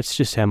 That's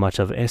just how much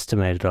I've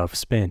estimated I've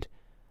spent.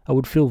 I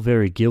would feel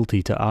very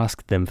guilty to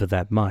ask them for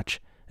that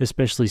much,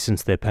 especially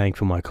since they're paying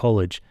for my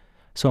college,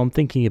 so I'm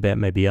thinking about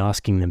maybe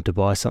asking them to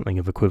buy something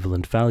of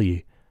equivalent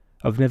value.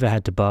 I've never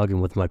had to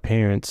bargain with my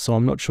parents, so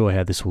I'm not sure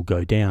how this will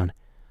go down.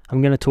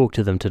 I'm going to talk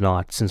to them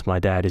tonight since my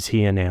dad is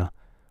here now.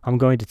 I'm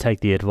going to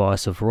take the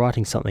advice of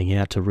writing something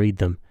out to read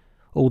them.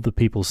 All the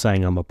people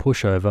saying I'm a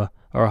pushover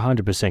are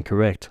 100%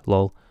 correct,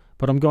 lol,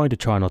 but I'm going to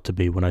try not to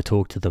be when I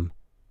talk to them.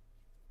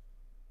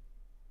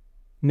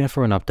 Now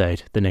for an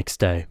update the next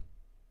day.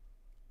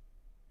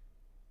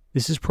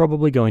 This is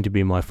probably going to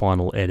be my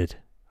final edit.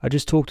 I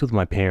just talked with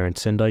my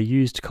parents and I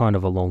used kind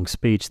of a long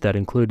speech that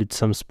included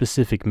some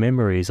specific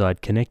memories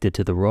I'd connected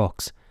to the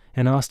rocks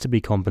and asked to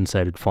be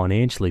compensated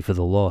financially for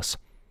the loss.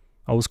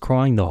 I was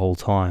crying the whole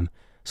time,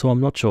 so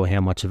I'm not sure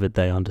how much of it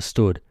they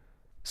understood.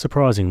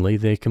 Surprisingly,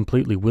 they're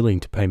completely willing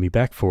to pay me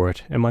back for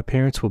it, and my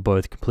parents were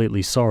both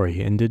completely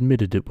sorry and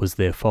admitted it was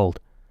their fault.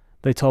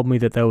 They told me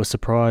that they were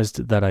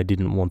surprised that I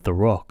didn't want the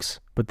rocks,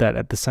 but that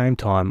at the same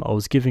time I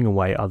was giving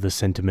away other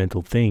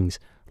sentimental things,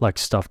 like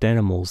stuffed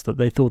animals that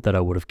they thought that I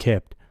would have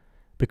kept.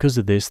 Because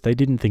of this, they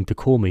didn't think to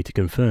call me to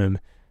confirm,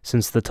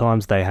 since the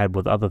times they had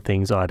with other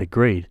things I'd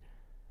agreed.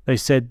 They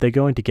said they're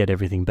going to get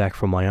everything back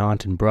from my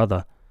aunt and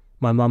brother.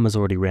 My mum has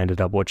already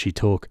rounded up what she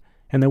took,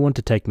 and they want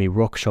to take me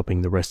rock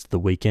shopping the rest of the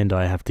weekend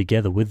I have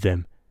together with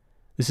them.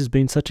 This has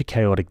been such a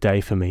chaotic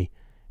day for me,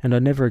 and I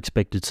never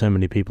expected so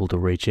many people to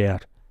reach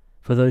out.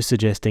 For those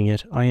suggesting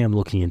it, I am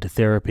looking into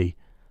therapy.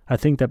 I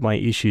think that my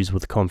issues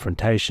with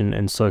confrontation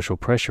and social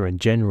pressure in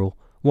general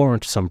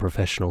warrant some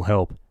professional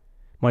help.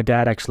 My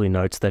dad actually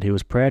notes that he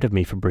was proud of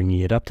me for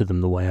bringing it up to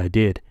them the way I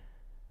did.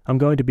 I'm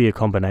going to be a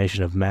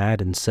combination of mad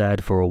and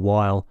sad for a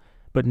while,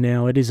 but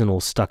now it isn't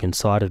all stuck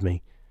inside of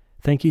me.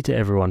 Thank you to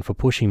everyone for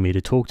pushing me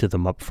to talk to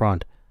them up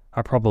front.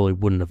 I probably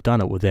wouldn't have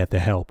done it without their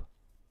help.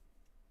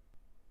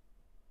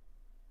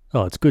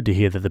 Oh, it's good to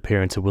hear that the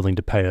parents are willing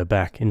to pay her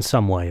back, in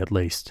some way at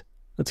least.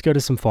 Let's go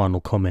to some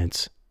final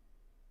comments.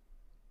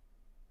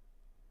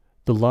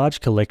 The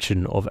large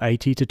collection of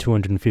 80 to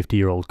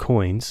 250-year-old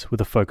coins, with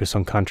a focus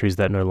on countries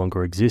that no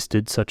longer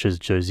existed, such as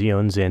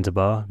Joseon,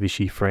 Zanzibar,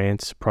 Vichy,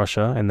 France,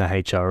 Prussia, and the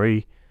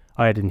HRE,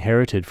 I had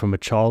inherited from a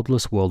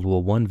childless World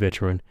War I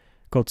veteran,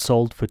 got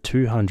sold for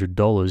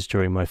 $200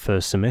 during my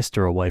first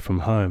semester away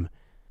from home.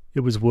 It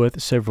was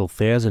worth several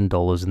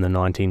 $1,000s in the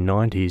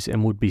 1990s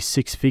and would be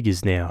 6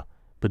 figures now,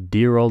 but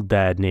dear old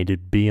dad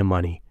needed beer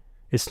money.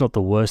 It's not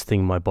the worst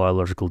thing my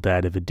biological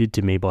dad ever did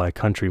to me by a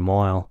country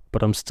mile,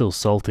 but I'm still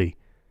salty.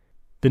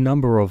 The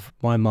number of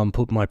 "my mum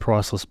put my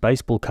priceless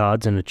baseball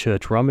cards in a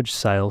church rummage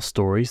sale"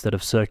 stories that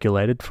have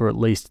circulated for at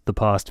least the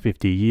past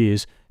 50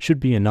 years should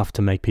be enough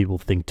to make people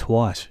think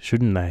twice,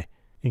 shouldn't they?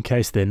 In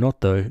case they're not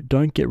though,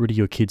 don't get rid of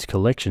your kids'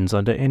 collections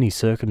under any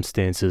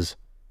circumstances.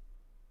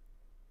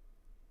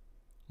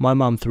 My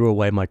mum threw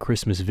away my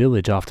Christmas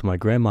village after my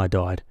grandma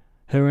died.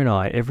 Her and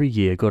I every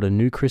year got a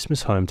new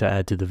Christmas home to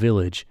add to the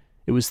village.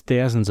 It was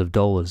thousands of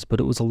dollars, but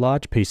it was a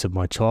large piece of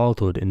my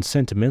childhood and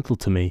sentimental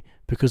to me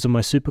because of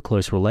my super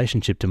close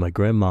relationship to my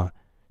grandma.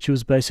 She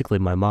was basically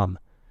my mum.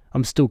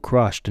 I'm still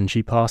crushed and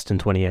she passed in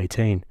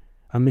 2018.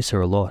 I miss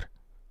her a lot.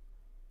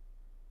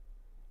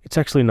 It's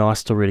actually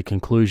nice to read a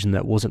conclusion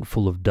that wasn't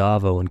full of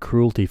Darvo and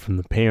cruelty from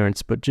the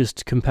parents, but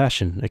just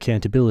compassion,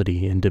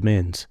 accountability and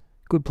demands.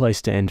 Good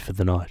place to end for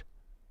the night.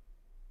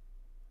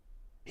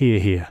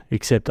 Here,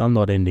 except I'm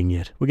not ending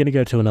yet. We're going to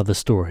go to another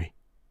story.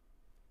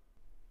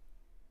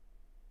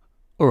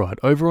 Alright,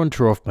 over on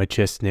Draw Off My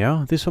Chest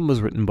now. This one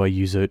was written by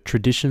user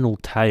Traditional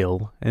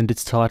Tale, and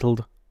it's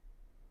titled,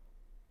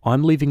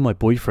 I'm leaving my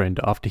boyfriend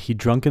after he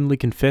drunkenly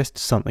confessed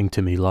something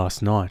to me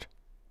last night.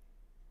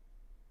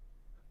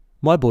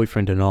 My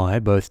boyfriend and I,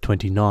 both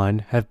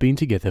 29, have been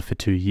together for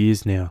 2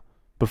 years now.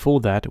 Before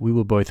that, we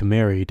were both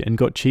married and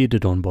got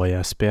cheated on by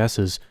our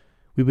spouses.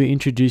 We were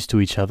introduced to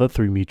each other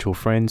through mutual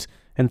friends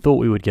and thought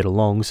we would get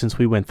along since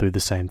we went through the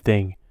same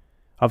thing.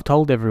 I've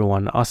told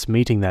everyone us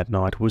meeting that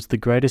night was the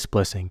greatest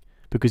blessing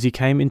because he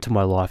came into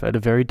my life at a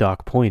very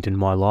dark point in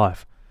my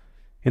life.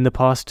 In the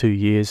past 2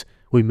 years,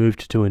 we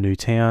moved to a new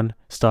town,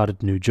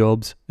 started new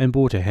jobs, and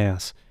bought a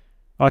house.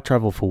 I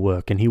travel for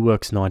work and he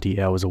works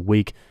 90 hours a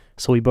week,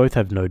 so we both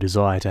have no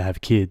desire to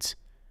have kids.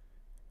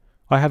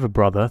 I have a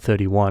brother,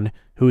 31,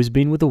 who has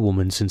been with a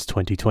woman since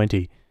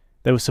 2020.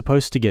 They were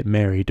supposed to get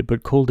married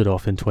but called it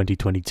off in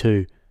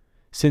 2022.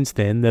 Since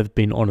then, they've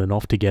been on and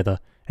off together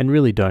and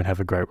really don't have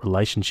a great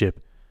relationship.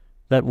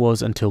 That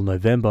was until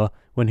November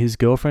when his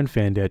girlfriend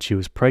found out she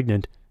was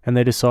pregnant and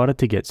they decided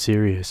to get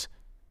serious.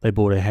 They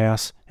bought a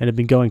house and have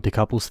been going to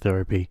couples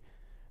therapy.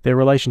 Their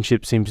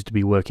relationship seems to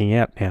be working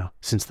out now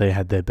since they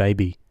had their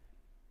baby.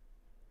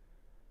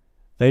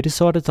 They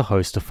decided to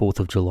host a 4th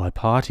of July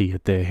party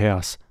at their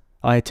house.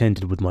 I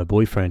attended with my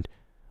boyfriend.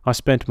 I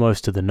spent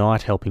most of the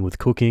night helping with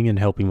cooking and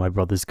helping my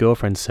brother's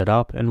girlfriend set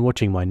up and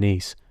watching my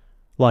niece.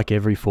 Like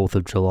every 4th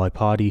of July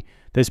party,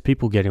 there's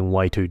people getting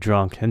way too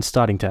drunk and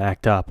starting to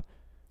act up.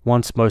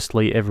 Once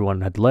mostly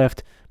everyone had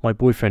left, my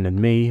boyfriend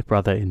and me,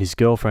 brother and his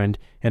girlfriend,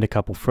 and a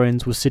couple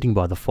friends were sitting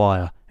by the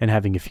fire and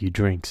having a few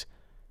drinks.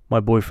 My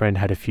boyfriend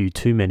had a few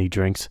too many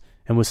drinks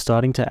and was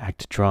starting to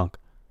act drunk.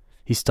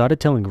 He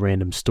started telling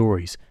random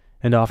stories,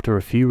 and after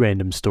a few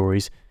random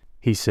stories,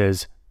 he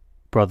says,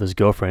 brother's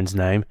girlfriend's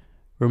name,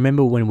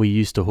 "Remember when we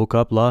used to hook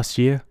up last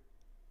year?"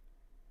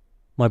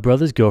 My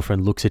brother's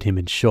girlfriend looks at him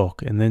in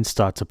shock and then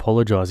starts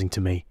apologizing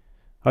to me.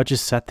 I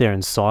just sat there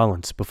in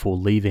silence before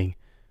leaving.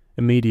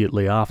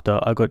 Immediately after,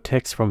 I got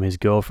texts from his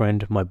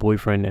girlfriend, my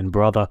boyfriend and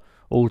brother,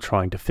 all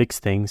trying to fix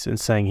things and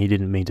saying he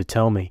didn't mean to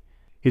tell me.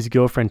 His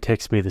girlfriend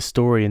texts me the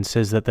story and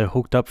says that they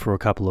hooked up for a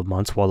couple of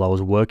months while I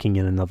was working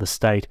in another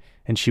state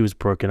and she was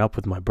broken up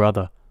with my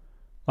brother.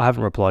 I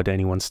haven't replied to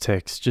anyone's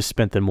texts, just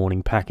spent the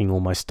morning packing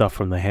all my stuff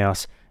from the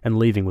house and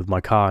leaving with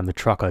my car and the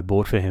truck I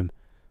bought for him.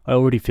 I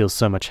already feel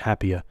so much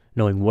happier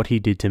knowing what he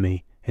did to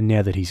me and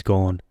now that he's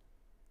gone.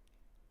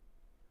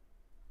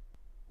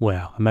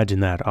 Wow,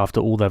 imagine that after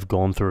all they've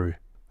gone through.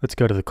 Let's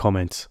go to the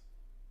comments.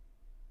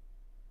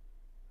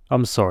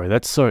 I'm sorry,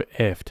 that's so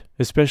effed,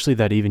 especially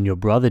that even your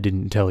brother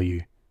didn't tell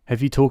you.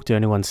 Have you talked to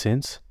anyone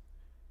since?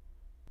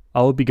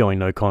 I would be going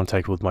no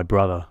contact with my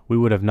brother. We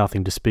would have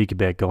nothing to speak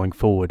about going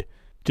forward.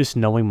 Just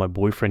knowing my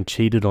boyfriend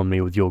cheated on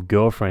me with your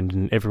girlfriend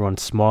and everyone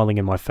smiling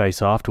in my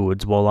face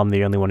afterwards while I'm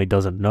the only one he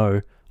doesn't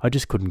know, I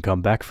just couldn't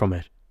come back from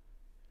it.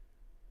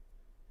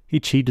 He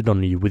cheated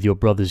on you with your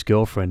brother's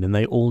girlfriend and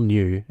they all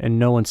knew and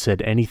no one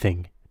said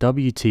anything.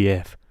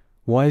 WTF.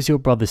 Why is your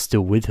brother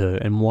still with her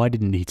and why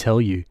didn't he tell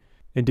you?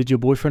 And did your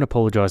boyfriend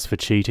apologize for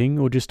cheating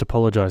or just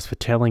apologize for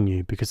telling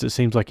you because it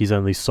seems like he's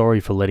only sorry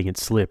for letting it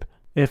slip?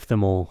 F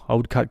them all. I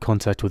would cut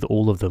contact with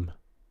all of them.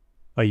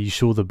 Are you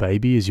sure the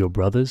baby is your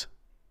brother's?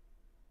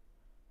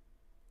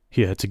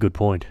 Yeah, that's a good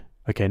point.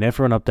 Okay, now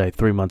for an update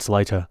 3 months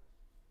later.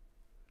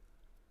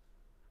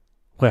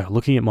 Wow,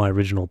 looking at my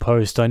original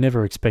post, I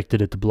never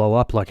expected it to blow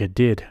up like it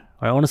did.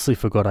 I honestly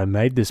forgot I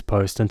made this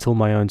post until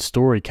my own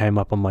story came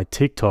up on my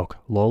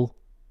TikTok, lol.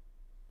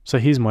 So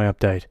here's my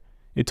update.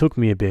 It took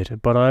me a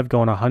bit, but I've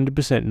gone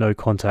 100% no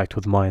contact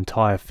with my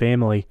entire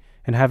family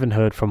and haven't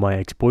heard from my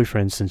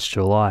ex-boyfriend since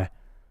July.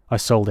 I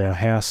sold our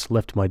house,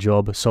 left my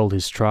job, sold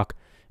his truck,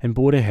 and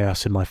bought a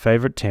house in my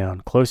favourite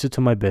town, closer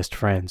to my best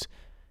friends.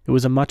 It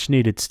was a much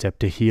needed step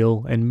to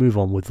heal and move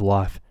on with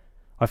life.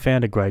 I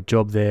found a great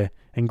job there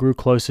and grew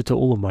closer to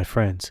all of my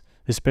friends,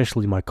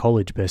 especially my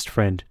college best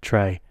friend,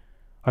 Trey.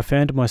 I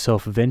found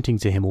myself venting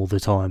to him all the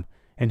time,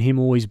 and him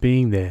always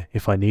being there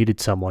if I needed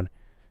someone.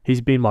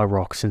 He's been my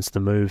rock since the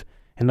move,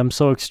 and I'm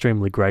so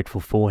extremely grateful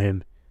for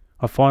him.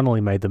 I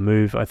finally made the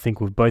move I think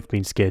we've both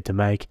been scared to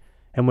make,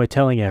 and we're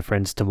telling our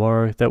friends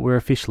tomorrow that we're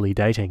officially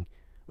dating.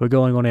 We're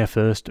going on our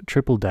first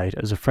triple date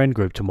as a friend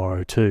group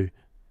tomorrow too.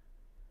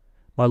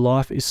 My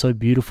life is so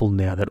beautiful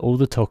now that all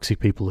the toxic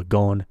people are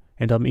gone,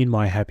 and I'm in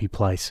my happy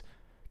place.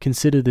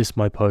 Consider this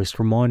my post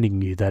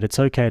reminding you that it's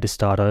okay to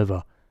start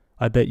over.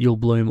 I bet you'll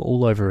bloom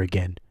all over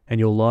again, and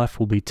your life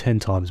will be 10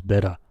 times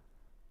better.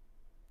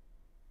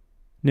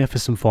 Now for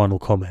some final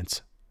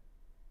comments.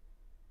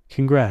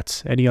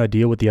 Congrats, any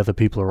idea what the other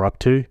people are up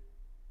to?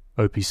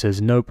 Opie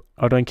says, nope,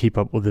 I don't keep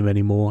up with them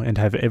anymore and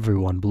have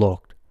everyone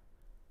blocked.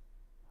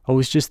 I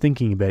was just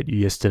thinking about you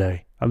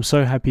yesterday. I'm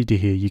so happy to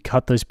hear you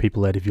cut those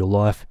people out of your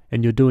life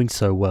and you're doing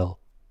so well.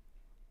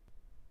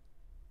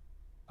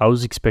 I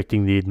was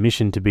expecting the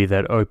admission to be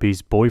that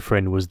Opie's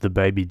boyfriend was the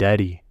baby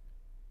daddy.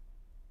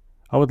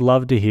 I would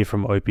love to hear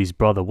from Opie's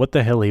brother what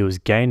the hell he was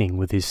gaining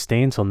with his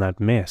stance on that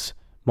mess,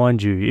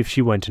 Mind you, if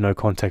she went to no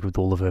contact with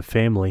all of her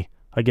family,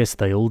 I guess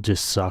they all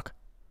just suck.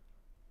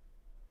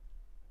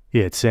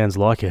 Yeah, it sounds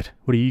like it.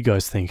 What do you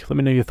guys think? Let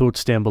me know your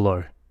thoughts down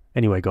below.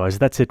 Anyway guys,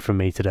 that's it from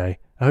me today.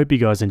 I hope you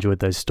guys enjoyed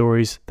those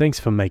stories, thanks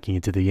for making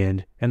it to the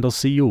end, and I'll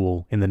see you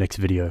all in the next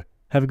video.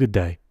 Have a good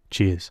day.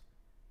 Cheers.